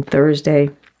following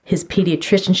Thursday. His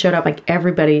pediatrician showed up, like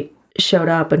everybody showed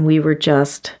up, and we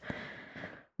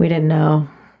didn't know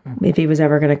if he was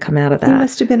ever going to come out of that. He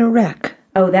must have been a wreck.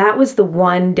 Oh, that was the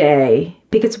one day,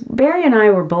 because Barry and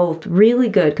I were both really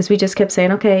good, because we just kept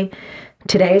saying, okay,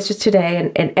 today is just today.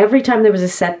 And every time there was a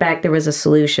setback, there was a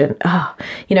solution. Oh,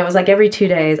 it was like every 2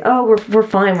 days. Oh, we're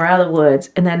fine. We're out of the woods.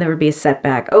 And then there would be a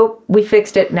setback. Oh, we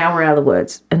fixed it. Now we're out of the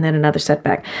woods. And then another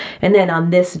setback. And then on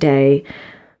this day,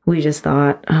 we just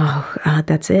thought, oh, God,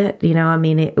 that's it.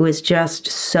 It was just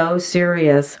so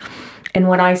serious. And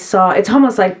when I saw, it's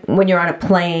almost like when you're on a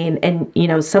plane and,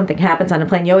 something happens on a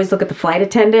plane, you always look at the flight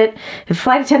attendant. If the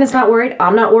flight attendant's not worried,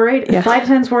 I'm not worried. If the flight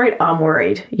attendant's worried, I'm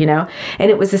worried, And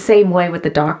it was the same way with the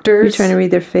doctors. You're trying to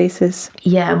read their faces.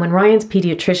 Yeah, and when Ryan's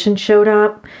pediatrician showed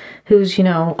up, who's,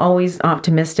 always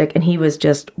optimistic, and he was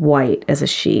just white as a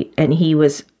sheet, and he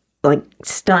was like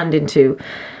stunned into,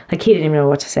 like, he didn't even know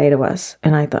what to say to us.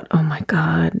 And I thought, oh my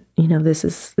God, this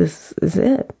is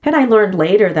it. And I learned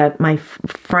later that my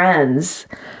friends,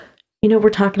 were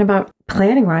talking about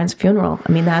planning Ryan's funeral.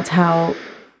 That's how,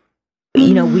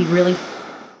 we really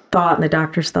thought, and the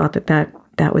doctors thought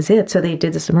that was it. So they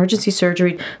did this emergency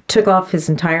surgery, took off his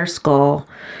entire skull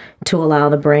to allow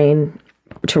the brain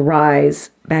to rise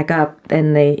back up.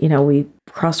 And we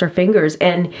crossed our fingers,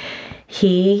 and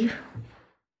he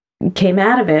came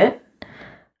out of it,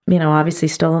 obviously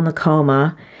still in the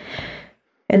coma.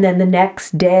 And then the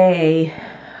next day,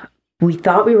 we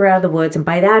thought we were out of the woods. And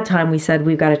by that time, we said,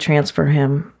 we've got to transfer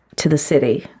him to the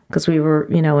city, because we were,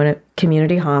 in a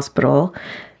community hospital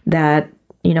that,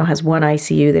 has one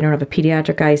ICU. They don't have a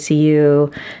pediatric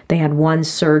ICU. They had one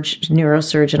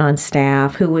neurosurgeon on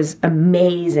staff who was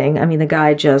amazing. The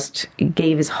guy just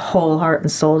gave his whole heart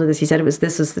and soul to this. He said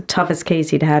this is the toughest case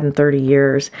he'd had in 30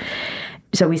 years.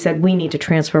 So we said, we need to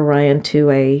transfer Ryan to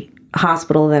a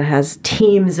hospital that has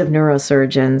teams of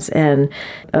neurosurgeons and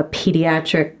a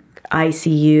pediatric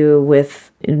ICU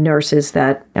with nurses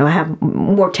that have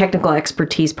more technical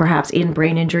expertise, perhaps in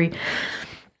brain injury.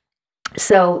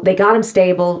 So they got him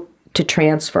stable to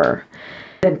transfer.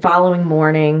 Then following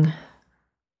morning,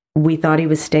 we thought he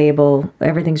was stable.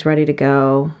 Everything's ready to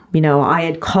go. I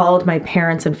had called my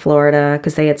parents in Florida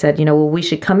because they had said, well, we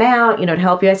should come out, to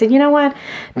help you. I said, you know what?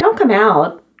 Don't come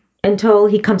out until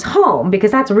he comes home,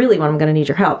 because that's really when I'm going to need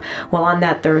your help. Well, on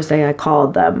that Thursday, I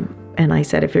called them and I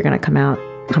said, if you're going to come out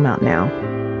now.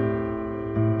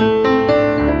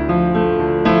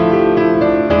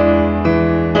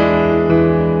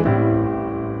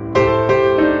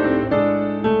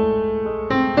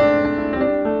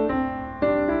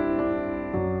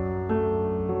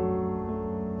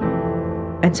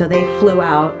 And so they flew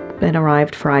out and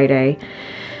arrived Friday.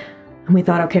 And we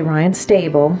thought, okay, Ryan's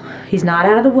stable. He's not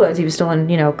out of the woods. He was still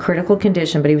in, critical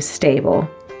condition, but he was stable.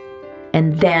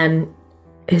 And then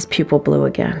his pupil blew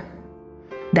again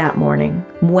that morning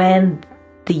when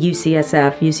the UC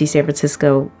San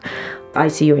Francisco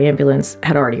ICU ambulance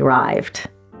had already arrived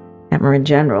at Marin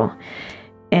General.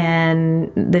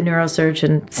 And the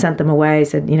neurosurgeon sent them away,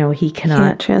 said, he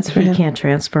can't transfer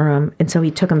him. And so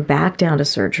he took him back down to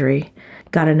surgery,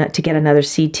 to get another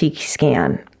CT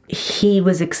scan. He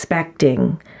was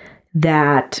expecting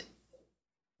that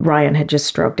Ryan had just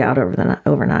stroked out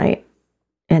overnight,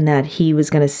 and that he was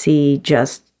going to see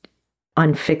just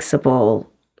unfixable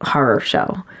horror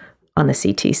show on the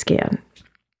CT scan,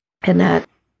 and that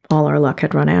all our luck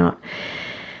had run out.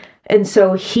 And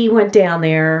so he went down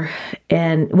there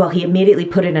and, he immediately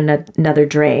put in another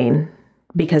drain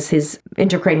because his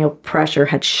intracranial pressure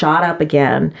had shot up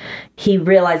again. He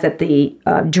realized that the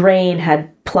drain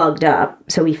had plugged up,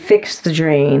 so he fixed the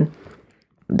drain.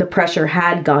 The pressure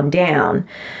had gone down,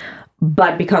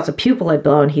 but because a pupil had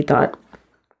blown, he thought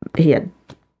he had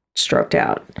stroked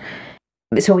out.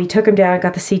 So we took him down,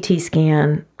 got the CT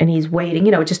scan, and he's waiting.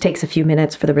 It just takes a few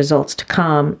minutes for the results to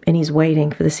come, and he's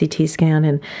waiting for the CT scan.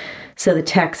 And so the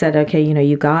tech said, okay,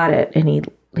 you got it. And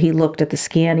he looked at the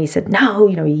scan. He said, no,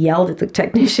 he yelled at the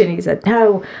technician. He said,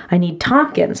 no, I need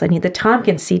Tompkins. I need the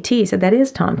Tompkins CT. He said, that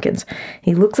is Tompkins.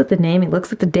 He looks at the name, he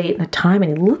looks at the date and the time,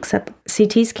 and he looks at the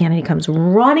CT scan, and he comes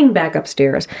running back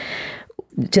upstairs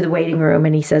to the waiting room.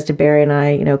 And he says to Barry and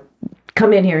I,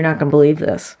 come in here, you're not going to believe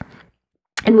this.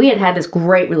 And we had this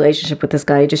great relationship with this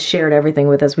guy. He just shared everything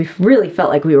with us. We really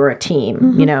felt like we were a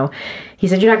team, He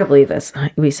said, you're not going to believe this.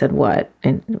 We said, what?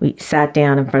 And we sat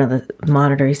down in front of the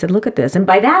monitor. He said, look at this. And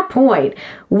by that point,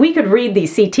 we could read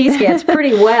these CT scans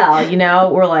pretty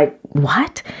well, We're like,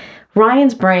 what?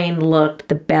 Ryan's brain looked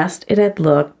the best it had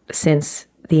looked since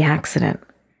the accident.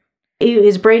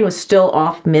 His brain was still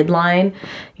off midline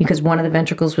because one of the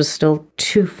ventricles was still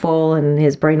too full and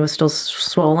his brain was still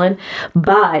swollen.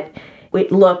 But it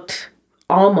looked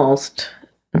almost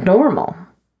normal.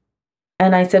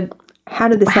 And I said, how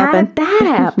did this happen? How did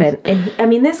that happen?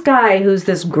 And this guy who's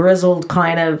this grizzled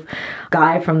kind of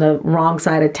guy from the wrong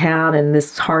side of town in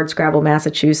this hardscrabble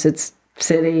Massachusetts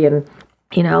city. And,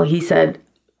 he said,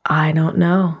 I don't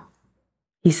know.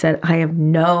 He said, I have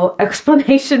no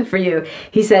explanation for you.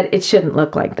 He said, it shouldn't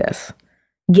look like this,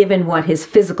 given what his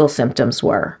physical symptoms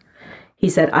were. He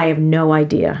said, I have no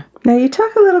idea. Now, you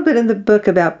talk a little bit in the book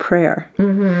about prayer.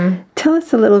 Mm-hmm. Tell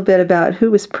us a little bit about who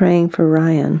was praying for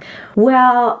Ryan.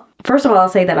 Well, first of all, I'll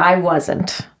say that I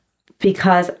wasn't,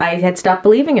 because I had stopped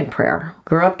believing in prayer.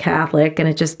 Grew up Catholic, and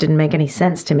it just didn't make any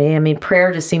sense to me.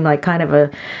 Prayer just seemed like kind of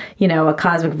a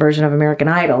cosmic version of American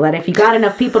Idol, that if you got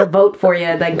enough people to vote for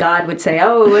you, then God would say,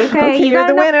 oh, okay, you're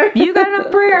the winner. You got enough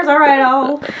prayers. All right,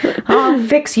 I'll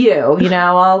fix you.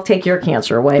 I'll take your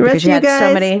cancer away because you had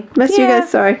so many. Rest of you guys,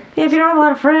 sorry. Yeah, if you don't have a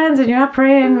lot of friends and you're not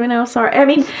praying,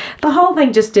 sorry. The whole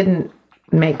thing just didn't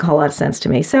make a whole lot of sense to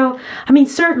me. So,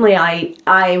 certainly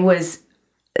I was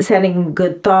setting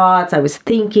good thoughts. I was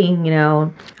thinking,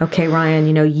 okay,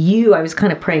 Ryan, I was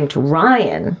kind of praying to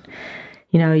Ryan,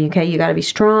 okay, you got to be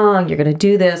strong. You're going to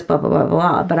do this, blah, blah, blah,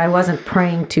 blah. But I wasn't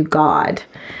praying to God.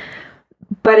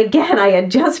 But again, I had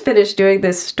just finished doing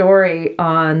this story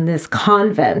on this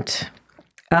convent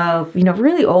of,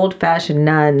 really old-fashioned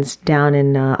nuns down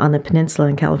in on the peninsula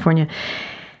in California.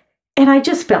 And I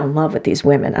just fell in love with these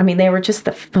women. They were just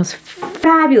the most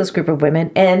fabulous group of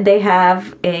women. And they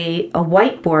have a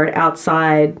whiteboard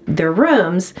outside their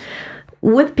rooms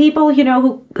with people,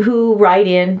 who write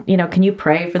in, can you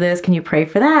pray for this? Can you pray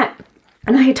for that?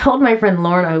 And I told my friend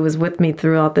Lorna, who was with me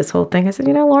throughout this whole thing, I said,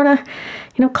 Lorna,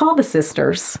 call the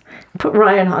sisters. Put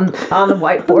Ryan on the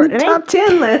whiteboard. The top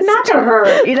 10 list. Not going to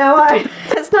hurt,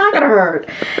 It's not going to hurt.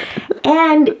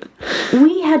 And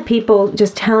we had people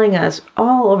just telling us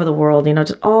all over the world,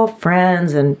 just all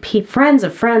friends and friends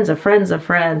of friends of friends of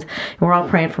friends. And we're all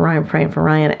praying for Ryan, praying for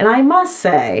Ryan. And I must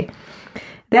say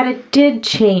that it did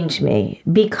change me,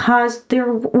 because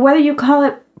whether you call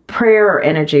it prayer or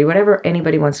energy, whatever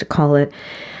anybody wants to call it,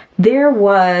 there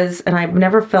was, and I've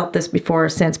never felt this before or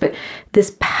since, but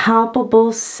this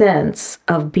palpable sense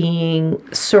of being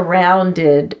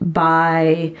surrounded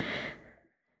by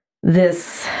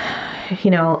this,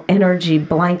 energy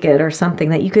blanket or something,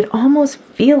 that you could almost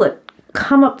feel it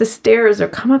come up the stairs or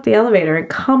come up the elevator and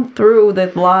come through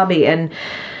the lobby and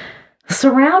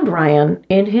surround Ryan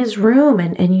in his room.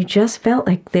 And you just felt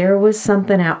like there was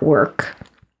something at work.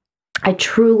 I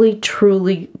truly,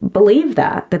 truly believe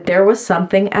that there was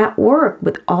something at work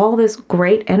with all this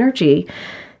great energy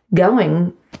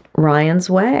going Ryan's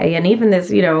way. And even this,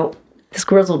 this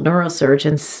grizzled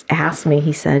neurosurgeon asked me,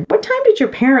 he said, "What time did your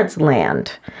parents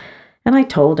land?" And I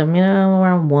told him,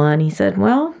 around 1. He said,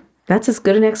 "Well, that's as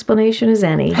good an explanation as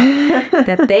any."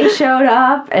 That they showed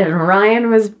up and Ryan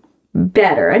was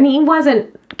better. And he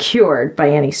wasn't cured by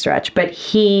any stretch, but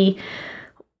he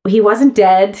wasn't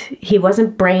dead. He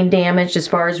wasn't brain damaged as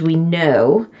far as we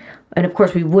know. And of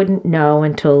course, we wouldn't know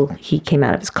until he came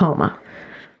out of his coma.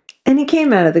 And he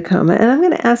came out of the coma. And I'm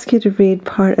going to ask you to read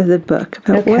part of the book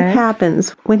about what happens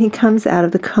when he comes out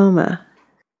of the coma.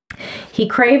 He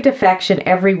craved affection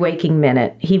every waking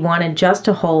minute. He wanted just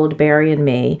to hold Barry and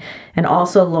me, and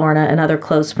also Lorna and other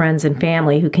close friends and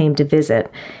family who came to visit.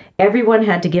 Everyone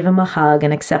had to give him a hug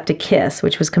and accept a kiss,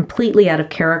 which was completely out of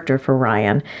character for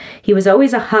Ryan. He was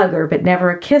always a hugger, but never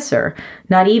a kisser,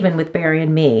 not even with Barry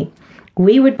and me.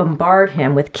 We would bombard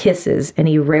him with kisses, and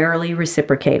he rarely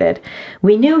reciprocated.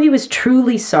 We knew he was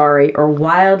truly sorry or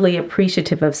wildly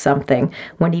appreciative of something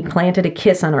when he planted a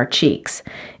kiss on our cheeks.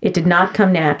 It did not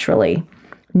come naturally.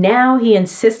 Now he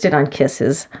insisted on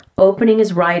kisses, opening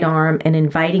his right arm and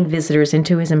inviting visitors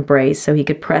into his embrace so he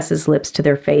could press his lips to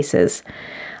their faces.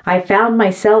 I found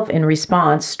myself, in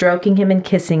response, stroking him and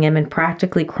kissing him and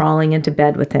practically crawling into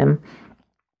bed with him.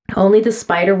 Only the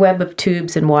spider web of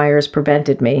tubes and wires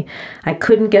prevented me. I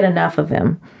couldn't get enough of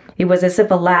him. It was as if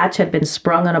a latch had been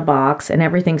sprung on a box and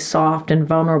everything soft and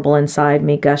vulnerable inside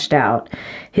me gushed out.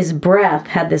 His breath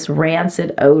had this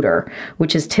rancid odor,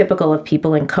 which is typical of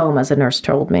people in comas, a nurse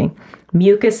told me.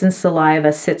 Mucus and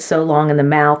saliva sit so long in the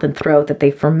mouth and throat that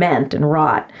they ferment and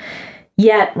rot.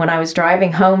 Yet, when I was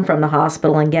driving home from the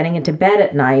hospital and getting into bed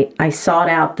at night, I sought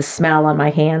out the smell on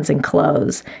my hands and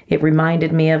clothes. It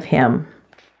reminded me of him.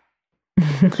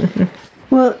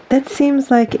 Well, that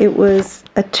seems like it was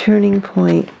a turning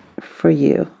point for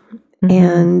you. Mm-hmm.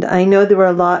 And I know there were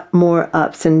a lot more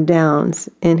ups and downs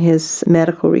in his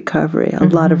medical recovery, a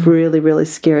lot of really, really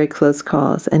scary close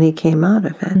calls, and he came out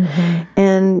of it. Mm-hmm.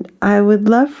 And I would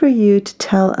love for you to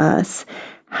tell us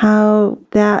how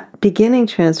that beginning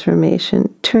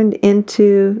transformation turned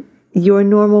into your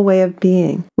normal way of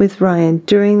being with Ryan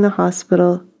during the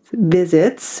hospital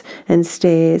visits and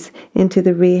stays, into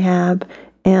the rehab,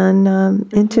 and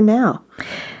into now.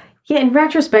 Yeah, in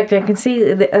retrospect, I can see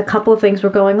a couple of things were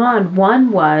going on.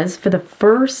 One was, for the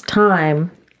first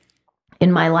time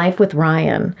in my life with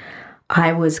Ryan,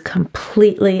 I was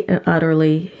completely and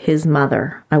utterly his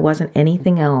mother. I wasn't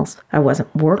anything else. I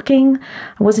wasn't working.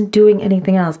 I wasn't doing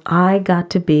anything else. I got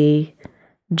to be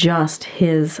just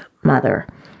his mother.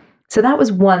 So that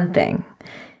was one thing.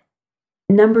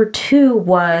 Number 2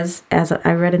 was, as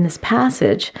I read in this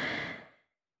passage,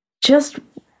 just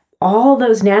all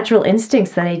those natural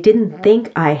instincts that I didn't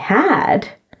think I had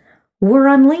were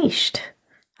unleashed.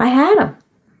 I had them.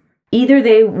 Either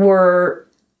they were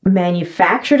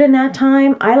manufactured in that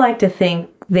time. I like to think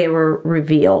they were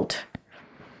revealed.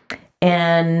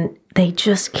 And they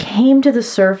just came to the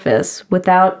surface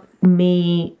without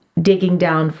me digging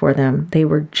down for them. They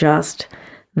were just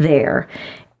there.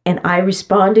 And I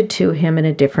responded to him in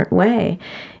a different way.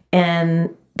 And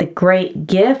the great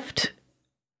gift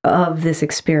of this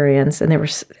experience, and there were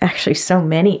actually so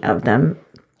many of them,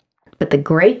 but the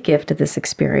great gift of this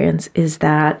experience is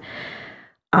that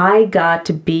I got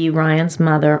to be Ryan's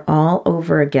mother all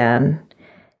over again,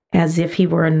 as if he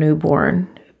were a newborn.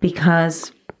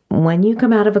 Because when you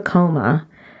come out of a coma,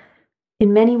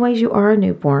 in many ways you are a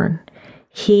newborn.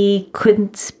 He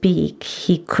couldn't speak.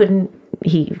 He couldn't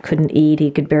eat.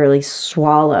 He could barely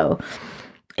swallow.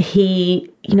 He,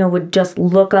 would just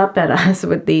look up at us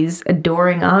with these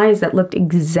adoring eyes that looked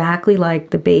exactly like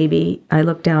the baby I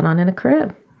looked down on in a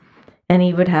crib. And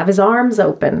he would have his arms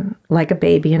open like a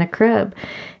baby in a crib.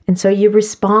 And so you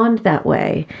respond that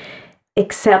way.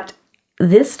 Except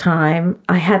this time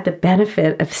I had the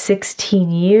benefit of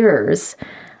 16 years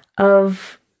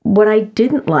of what I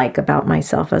didn't like about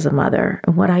myself as a mother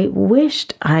and what I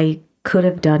wished I could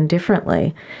have done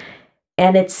differently.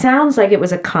 And it sounds like it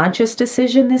was a conscious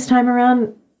decision this time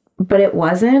around, but it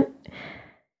wasn't.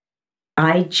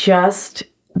 I just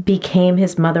became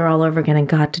his mother all over again and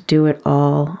got to do it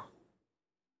all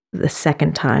the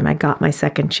second time. I got my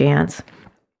second chance.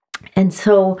 And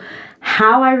so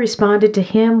how I responded to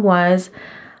him was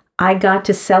I got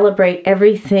to celebrate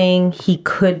everything he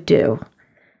could do.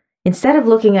 Instead of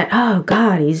looking at, oh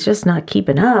God, he's just not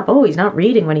keeping up. Oh, he's not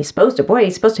reading when he's supposed to. Boy,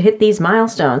 he's supposed to hit these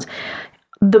milestones.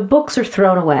 The books are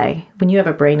thrown away when you have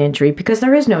a brain injury because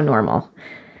there is no normal.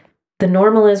 The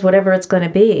normal is whatever it's going to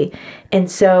be. And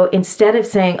so instead of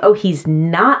saying, oh, he's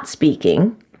not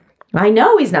speaking, I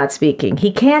know he's not speaking.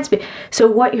 He can't speak.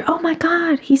 So oh my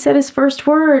God, he said his first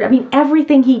word. I mean,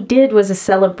 everything he did was a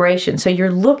celebration. So you're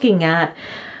looking at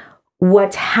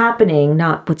what's happening,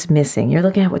 not what's missing. You're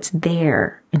looking at what's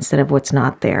there instead of what's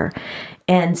not there.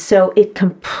 And so it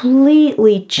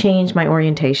completely changed my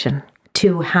orientation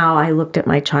to how I looked at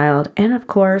my child. And of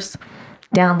course,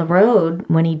 down the road,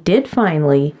 when he did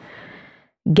finally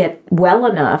get well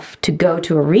enough to go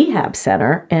to a rehab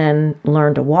center and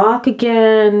learn to walk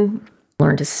again,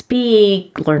 learn to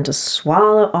speak, learn to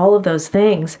swallow, all of those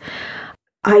things,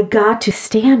 I got to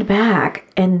stand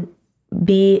back and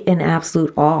be in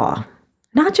absolute awe.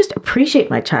 Not just appreciate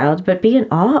my child, but be in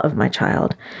awe of my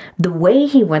child. The way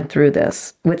he went through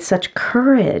this with such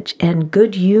courage and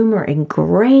good humor and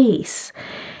grace.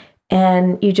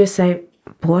 And you just say,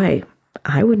 boy,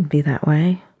 I wouldn't be that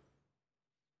way.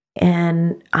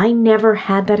 And I never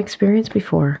had that experience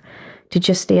before, to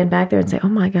just stand back there and say, oh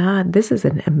my God, this is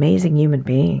an amazing human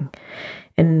being.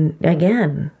 And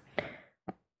again,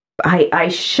 I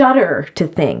shudder to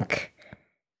think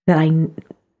that I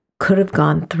could have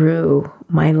gone through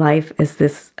my life as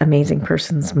this amazing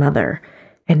person's mother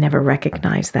and never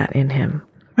recognized that in him.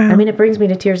 Wow. I mean, it brings me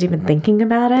to tears even thinking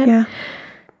about it. Yeah.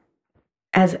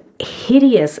 As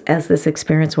hideous as this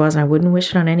experience was, I wouldn't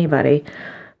wish it on anybody,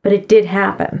 but it did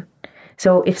happen.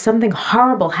 So if something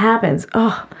horrible happens,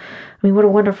 I mean, what a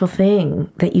wonderful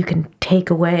thing that you can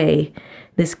take away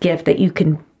this gift, that you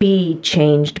can be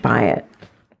changed by it.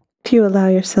 If you allow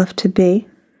yourself to be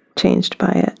changed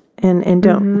by it, and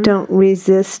don't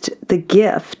resist the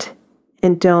gift,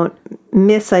 and don't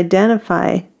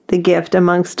misidentify the gift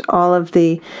amongst all of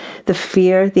the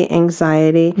fear, the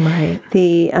anxiety, right?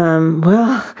 The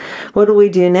what do we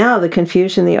do now? The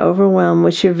confusion, the overwhelm,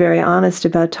 which you're very honest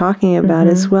about talking about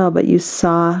as well. But you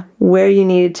saw where you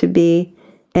needed to be,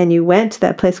 and you went to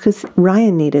that place because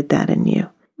Ryan needed that in you.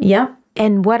 Yep.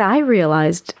 And what I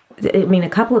realized, I mean, a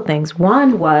couple of things.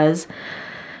 One was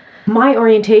my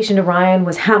orientation to Ryan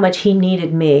was how much he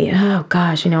needed me. Oh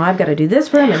gosh, I've got to do this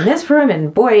for him and this for him.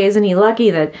 And boy, isn't he lucky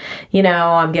that,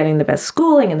 I'm getting the best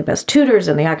schooling and the best tutors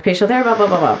and the occupational therapy, blah, blah,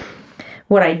 blah, blah.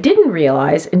 What I didn't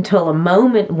realize until a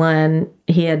moment when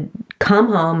he had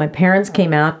come home, my parents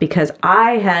came out because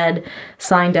I had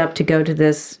signed up to go to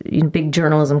this big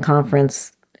journalism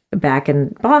conference back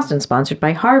in Boston, sponsored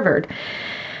by Harvard.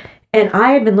 And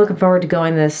I had been looking forward to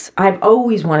going this. I've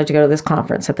always wanted to go to this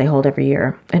conference that they hold every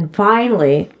year. And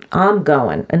finally, I'm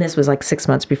going. And this was like 6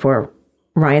 months before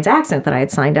Ryan's accident that I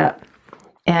had signed up.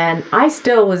 And I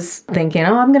still was thinking,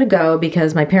 I'm going to go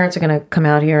because my parents are going to come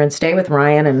out here and stay with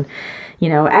Ryan. And,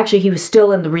 actually he was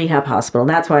still in the rehab hospital.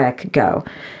 That's why I could go,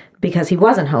 because he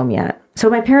wasn't home yet. So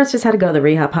my parents just had to go to the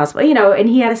rehab hospital, and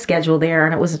he had a schedule there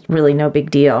and it was really no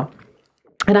big deal.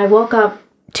 And I woke up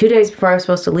 2 days before I was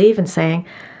supposed to leave and saying,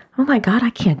 oh my God, I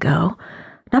can't go.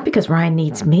 Not because Ryan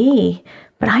needs me,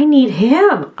 but I need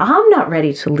him. I'm not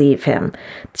ready to leave him.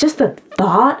 Just the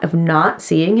thought of not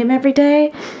seeing him every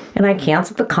day. And I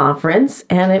canceled the conference,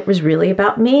 and it was really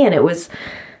about me. And it was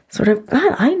sort of,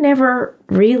 God, I never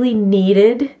really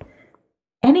needed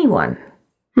anyone.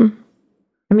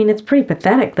 I mean, it's pretty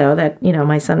pathetic, though, that,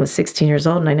 my son was 16 years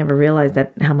old and I never realized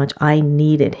that how much I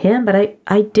needed him. But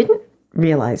I didn't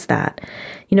realize that.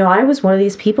 I was one of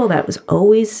these people that was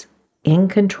always in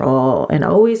control and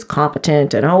always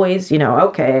competent and always,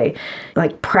 okay,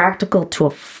 like practical to a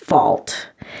fault.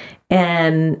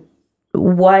 And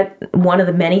one of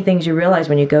the many things you realize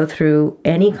when you go through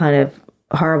any kind of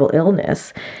horrible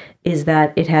illness is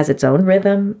that it has its own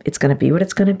rhythm. It's going to be what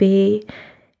it's going to be.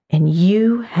 And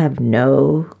you have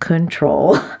no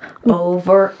control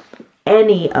over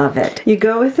any of it. You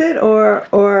go with it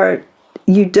or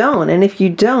you don't. And if you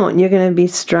don't, you're going to be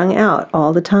strung out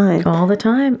all the time. All the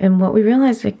time. And what we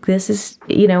realized, this is,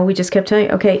 we just kept telling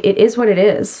you, okay, it is what it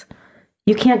is.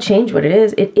 You can't change what it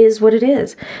is. It is what it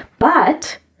is.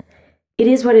 But it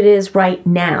is what it is right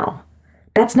now.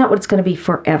 That's not what it's going to be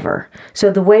forever.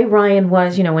 So the way Ryan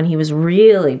was, when he was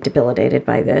really debilitated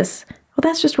by this, well,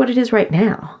 that's just what it is right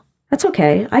now. That's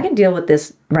okay. I can deal with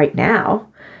this right now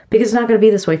because it's not going to be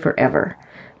this way forever.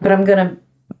 But I'm going to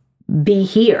be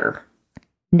here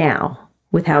now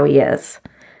with how he is.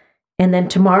 And then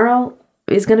tomorrow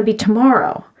is going to be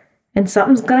tomorrow. And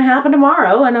something's going to happen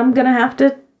tomorrow, and I'm going to have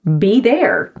to be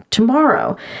there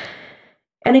tomorrow.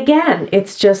 And again,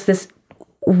 it's just this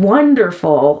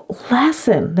wonderful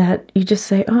lesson that you just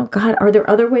say, oh God, are there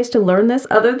other ways to learn this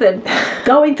other than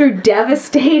going through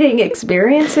devastating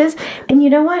experiences? And you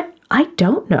know what? I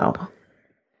don't know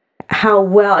how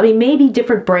well, maybe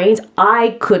different brains,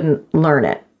 I couldn't learn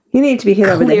it. You need to be hit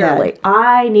over the head.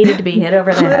 I needed to be hit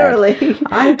over the Literally. head.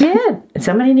 I did.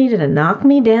 Somebody needed to knock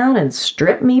me down and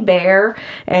strip me bare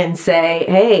and say,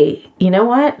 hey, you know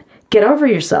what? Get over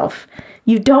yourself.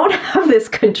 You don't have this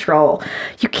control.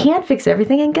 You can't fix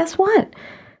everything. And guess what?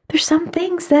 There's some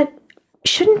things that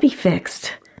shouldn't be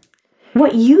fixed.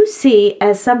 What you see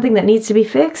as something that needs to be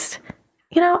fixed,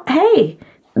 hey,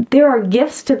 there are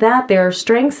gifts to that. There are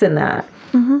strengths in that.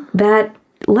 That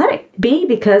let it be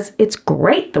because it's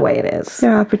great the way it is.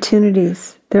 There are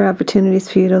opportunities. There are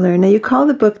opportunities for you to learn. Now, you call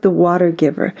the book The Water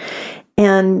Giver.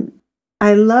 And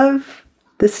I love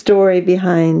the story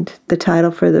behind the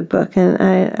title for the book. And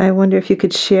I wonder if you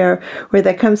could share where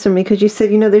that comes from. Because you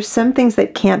said, there's some things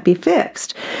that can't be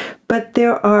fixed. But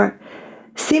there are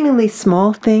seemingly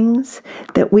small things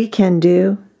that we can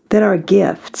do that are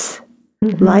gifts.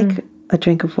 Like a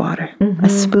drink of water, a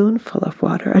spoonful of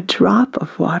water, a drop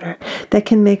of water that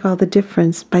can make all the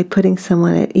difference by putting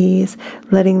someone at ease,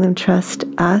 letting them trust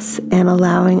us, and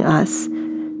allowing us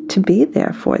to be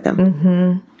there for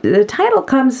them. The title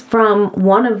comes from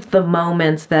one of the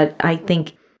moments that I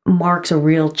think marks a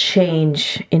real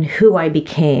change in who I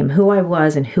became, who I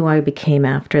was and who I became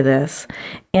after this.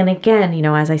 And again,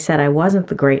 as I said, I wasn't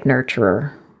the great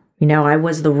nurturer. I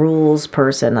was the rules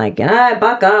person, like,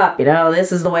 buck up,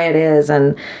 this is the way it is.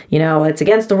 And, it's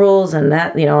against the rules and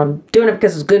that, I'm doing it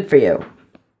because it's good for you.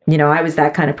 I was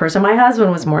that kind of person. My husband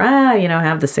was more,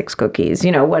 have the 6 cookies,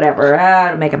 whatever,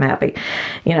 to make him happy.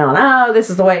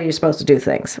 This is the way you're supposed to do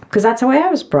things. Because that's the way I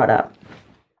was brought up.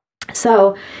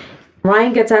 So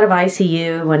Ryan gets out of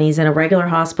ICU when he's in a regular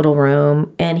hospital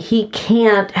room, and he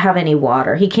can't have any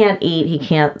water. He can't eat. He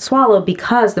can't swallow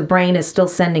because the brain is still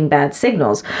sending bad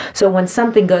signals. So when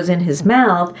something goes in his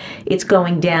mouth, it's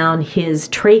going down his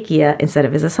trachea instead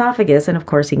of his esophagus, and of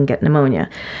course he can get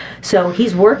pneumonia. So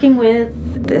he's working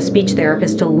with the speech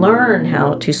therapist to learn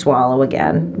how to swallow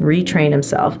again, retrain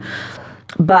himself.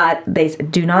 But they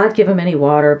said, do not give him any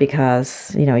water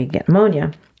because, you can get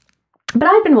pneumonia. But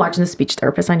I'd been watching the speech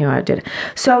therapist. I knew how I did it.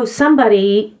 So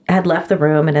somebody had left the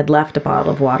room and had left a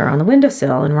bottle of water on the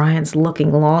windowsill. And Ryan's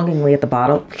looking longingly at the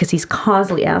bottle because he's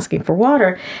constantly asking for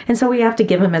water. And so we have to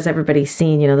give him, as everybody's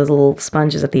seen, those little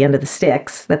sponges at the end of the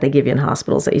sticks that they give you in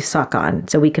hospitals that you suck on.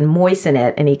 So we can moisten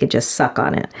it and he could just suck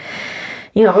on it.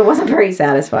 It wasn't very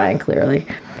satisfying, clearly.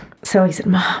 So he said,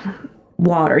 Mom,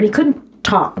 water. And he couldn't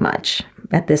talk much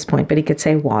at this point, but he could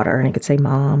say water and he could say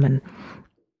Mom and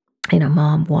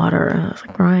Mom, water. And I was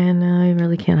like, Ryan, no, you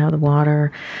really can't have the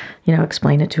water.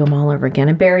 Explain it to him all over again.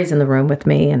 And Barry's in the room with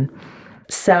me. And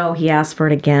so he asked for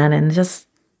it again. And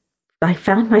I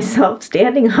found myself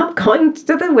standing up, going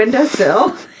to the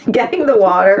windowsill, getting the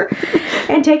water,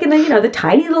 and taking the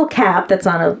tiny little cap that's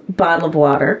on a bottle of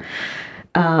water.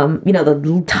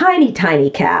 The tiny, tiny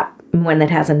cap when it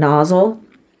has a nozzle.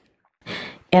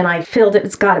 And I filled it.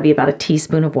 It's got to be about a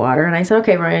teaspoon of water. And I said,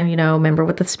 okay, Ryan, remember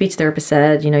what the speech therapist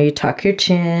said, you tuck your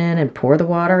chin and pour the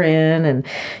water in and,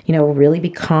 really be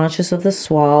conscious of the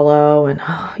swallow. And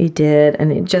he did.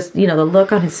 And it just, the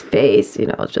look on his face,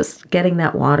 just getting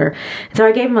that water. And so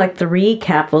I gave him like 3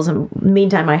 capfuls. And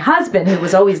meantime, my husband, who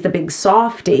was always the big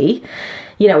softy,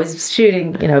 was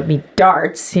shooting, me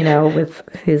darts, with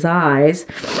his eyes.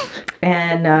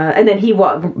 And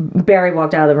then Barry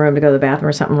walked out of the room to go to the bathroom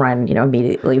or something. Ryan,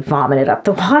 immediately vomited up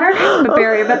the water.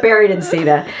 But Barry didn't see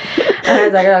that. And I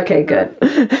was like, okay, good.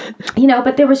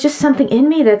 But there was just something in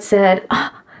me that said,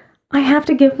 I have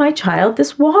to give my child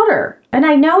this water. And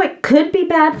I know it could be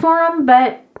bad for him,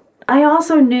 but I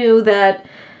also knew that,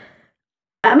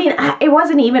 it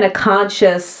wasn't even a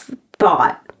conscious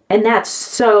thought. And that's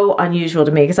so unusual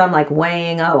to me because I'm like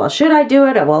weighing, should I do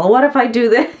it? Well, what if I do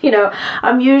this?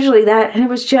 I'm usually that. And it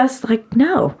was just like,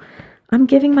 no, I'm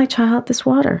giving my child this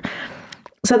water.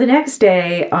 So the next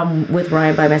day, I'm with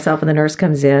Ryan by myself and the nurse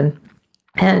comes in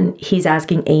and he's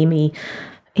asking Amy,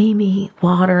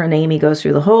 water. And Amy goes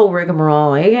through the whole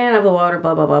rigmarole. You can't have the water,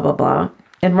 blah, blah, blah, blah, blah.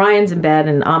 And Ryan's in bed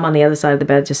and I'm on the other side of the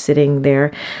bed just sitting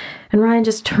there. And Ryan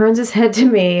just turns his head to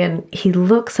me and he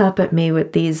looks up at me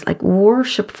with these like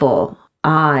worshipful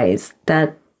eyes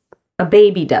that a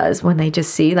baby does when they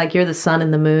just see, like, you're the sun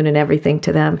and the moon and everything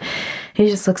to them. He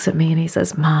just looks at me and he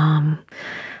says, Mom,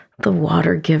 the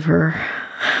water giver.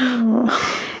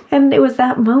 And it was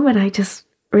that moment I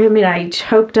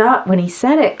choked up when he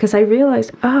said it, because I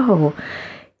realized, oh,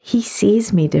 he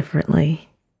sees me differently.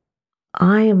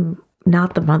 I am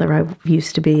not the mother I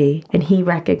used to be, and he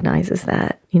recognizes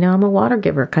that. I'm a water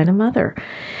giver kind of mother.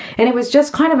 And it was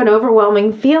just kind of an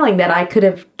overwhelming feeling that I could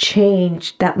have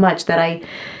changed that much, that I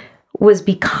was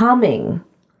becoming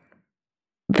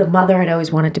the mother I'd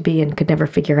always wanted to be and could never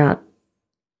figure out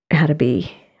how to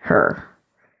be her.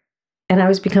 And I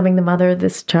was becoming the mother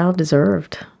this child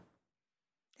deserved.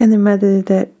 And the mother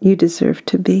that you deserve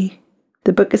to be.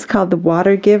 The book is called The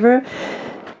Water Giver,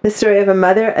 the story of a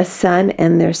mother, a son,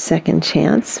 and their second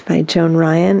chance by Joan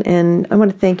Ryan. And I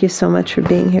want to thank you so much for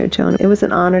being here, Joan. It was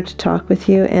an honor to talk with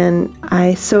you, and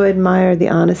I so admire the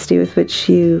honesty with which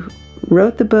you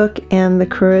wrote the book and the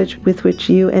courage with which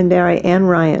you and Barry and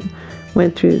Ryan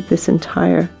went through this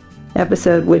entire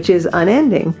episode, which is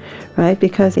unending, right?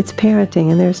 Because it's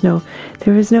parenting, and there is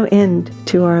no end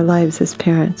to our lives as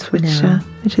parents, which is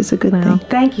a good thing.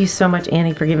 Thank you so much,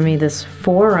 Annie, for giving me this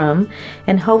forum,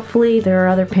 and hopefully there are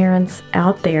other parents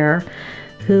out there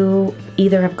who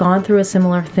either have gone through a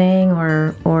similar thing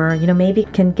or maybe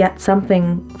can get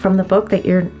something from the book, that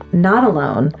you're not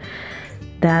alone,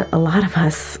 that a lot of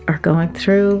us are going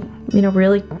through,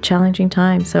 really challenging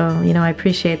times. So, I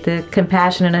appreciate the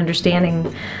compassion and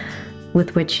understanding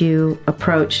with which you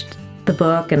approached the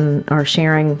book and are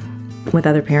sharing with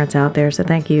other parents out there. So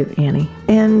thank you, Annie.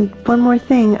 And one more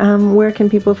thing, where can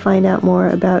people find out more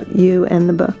about you and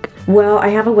the book? Well, I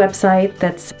have a website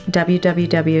that's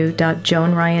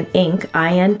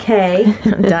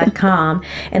www.joanryanink.com,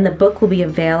 and the book will be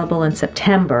available in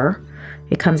September.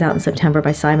 It comes out in September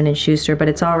by Simon & Schuster, but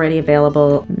it's already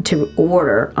available to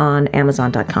order on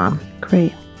Amazon.com.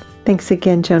 Great. Thanks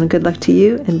again, Joan. Good luck to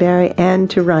you and Barry and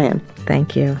to Ryan.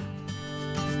 Thank you.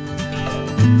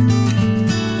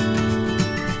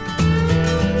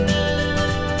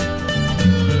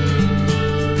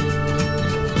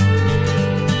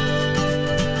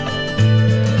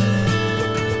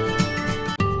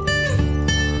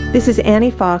 This is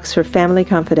Annie Fox for Family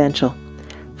Confidential.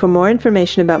 For more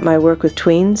information about my work with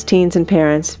tweens, teens, and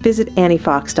parents, visit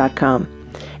anniefox.com.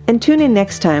 And tune in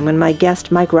next time when my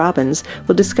guest, Mike Robbins,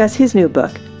 will discuss his new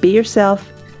book, Be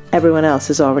Yourself, Everyone Else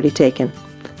is Already Taken.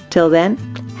 Till then,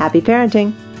 happy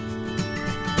parenting.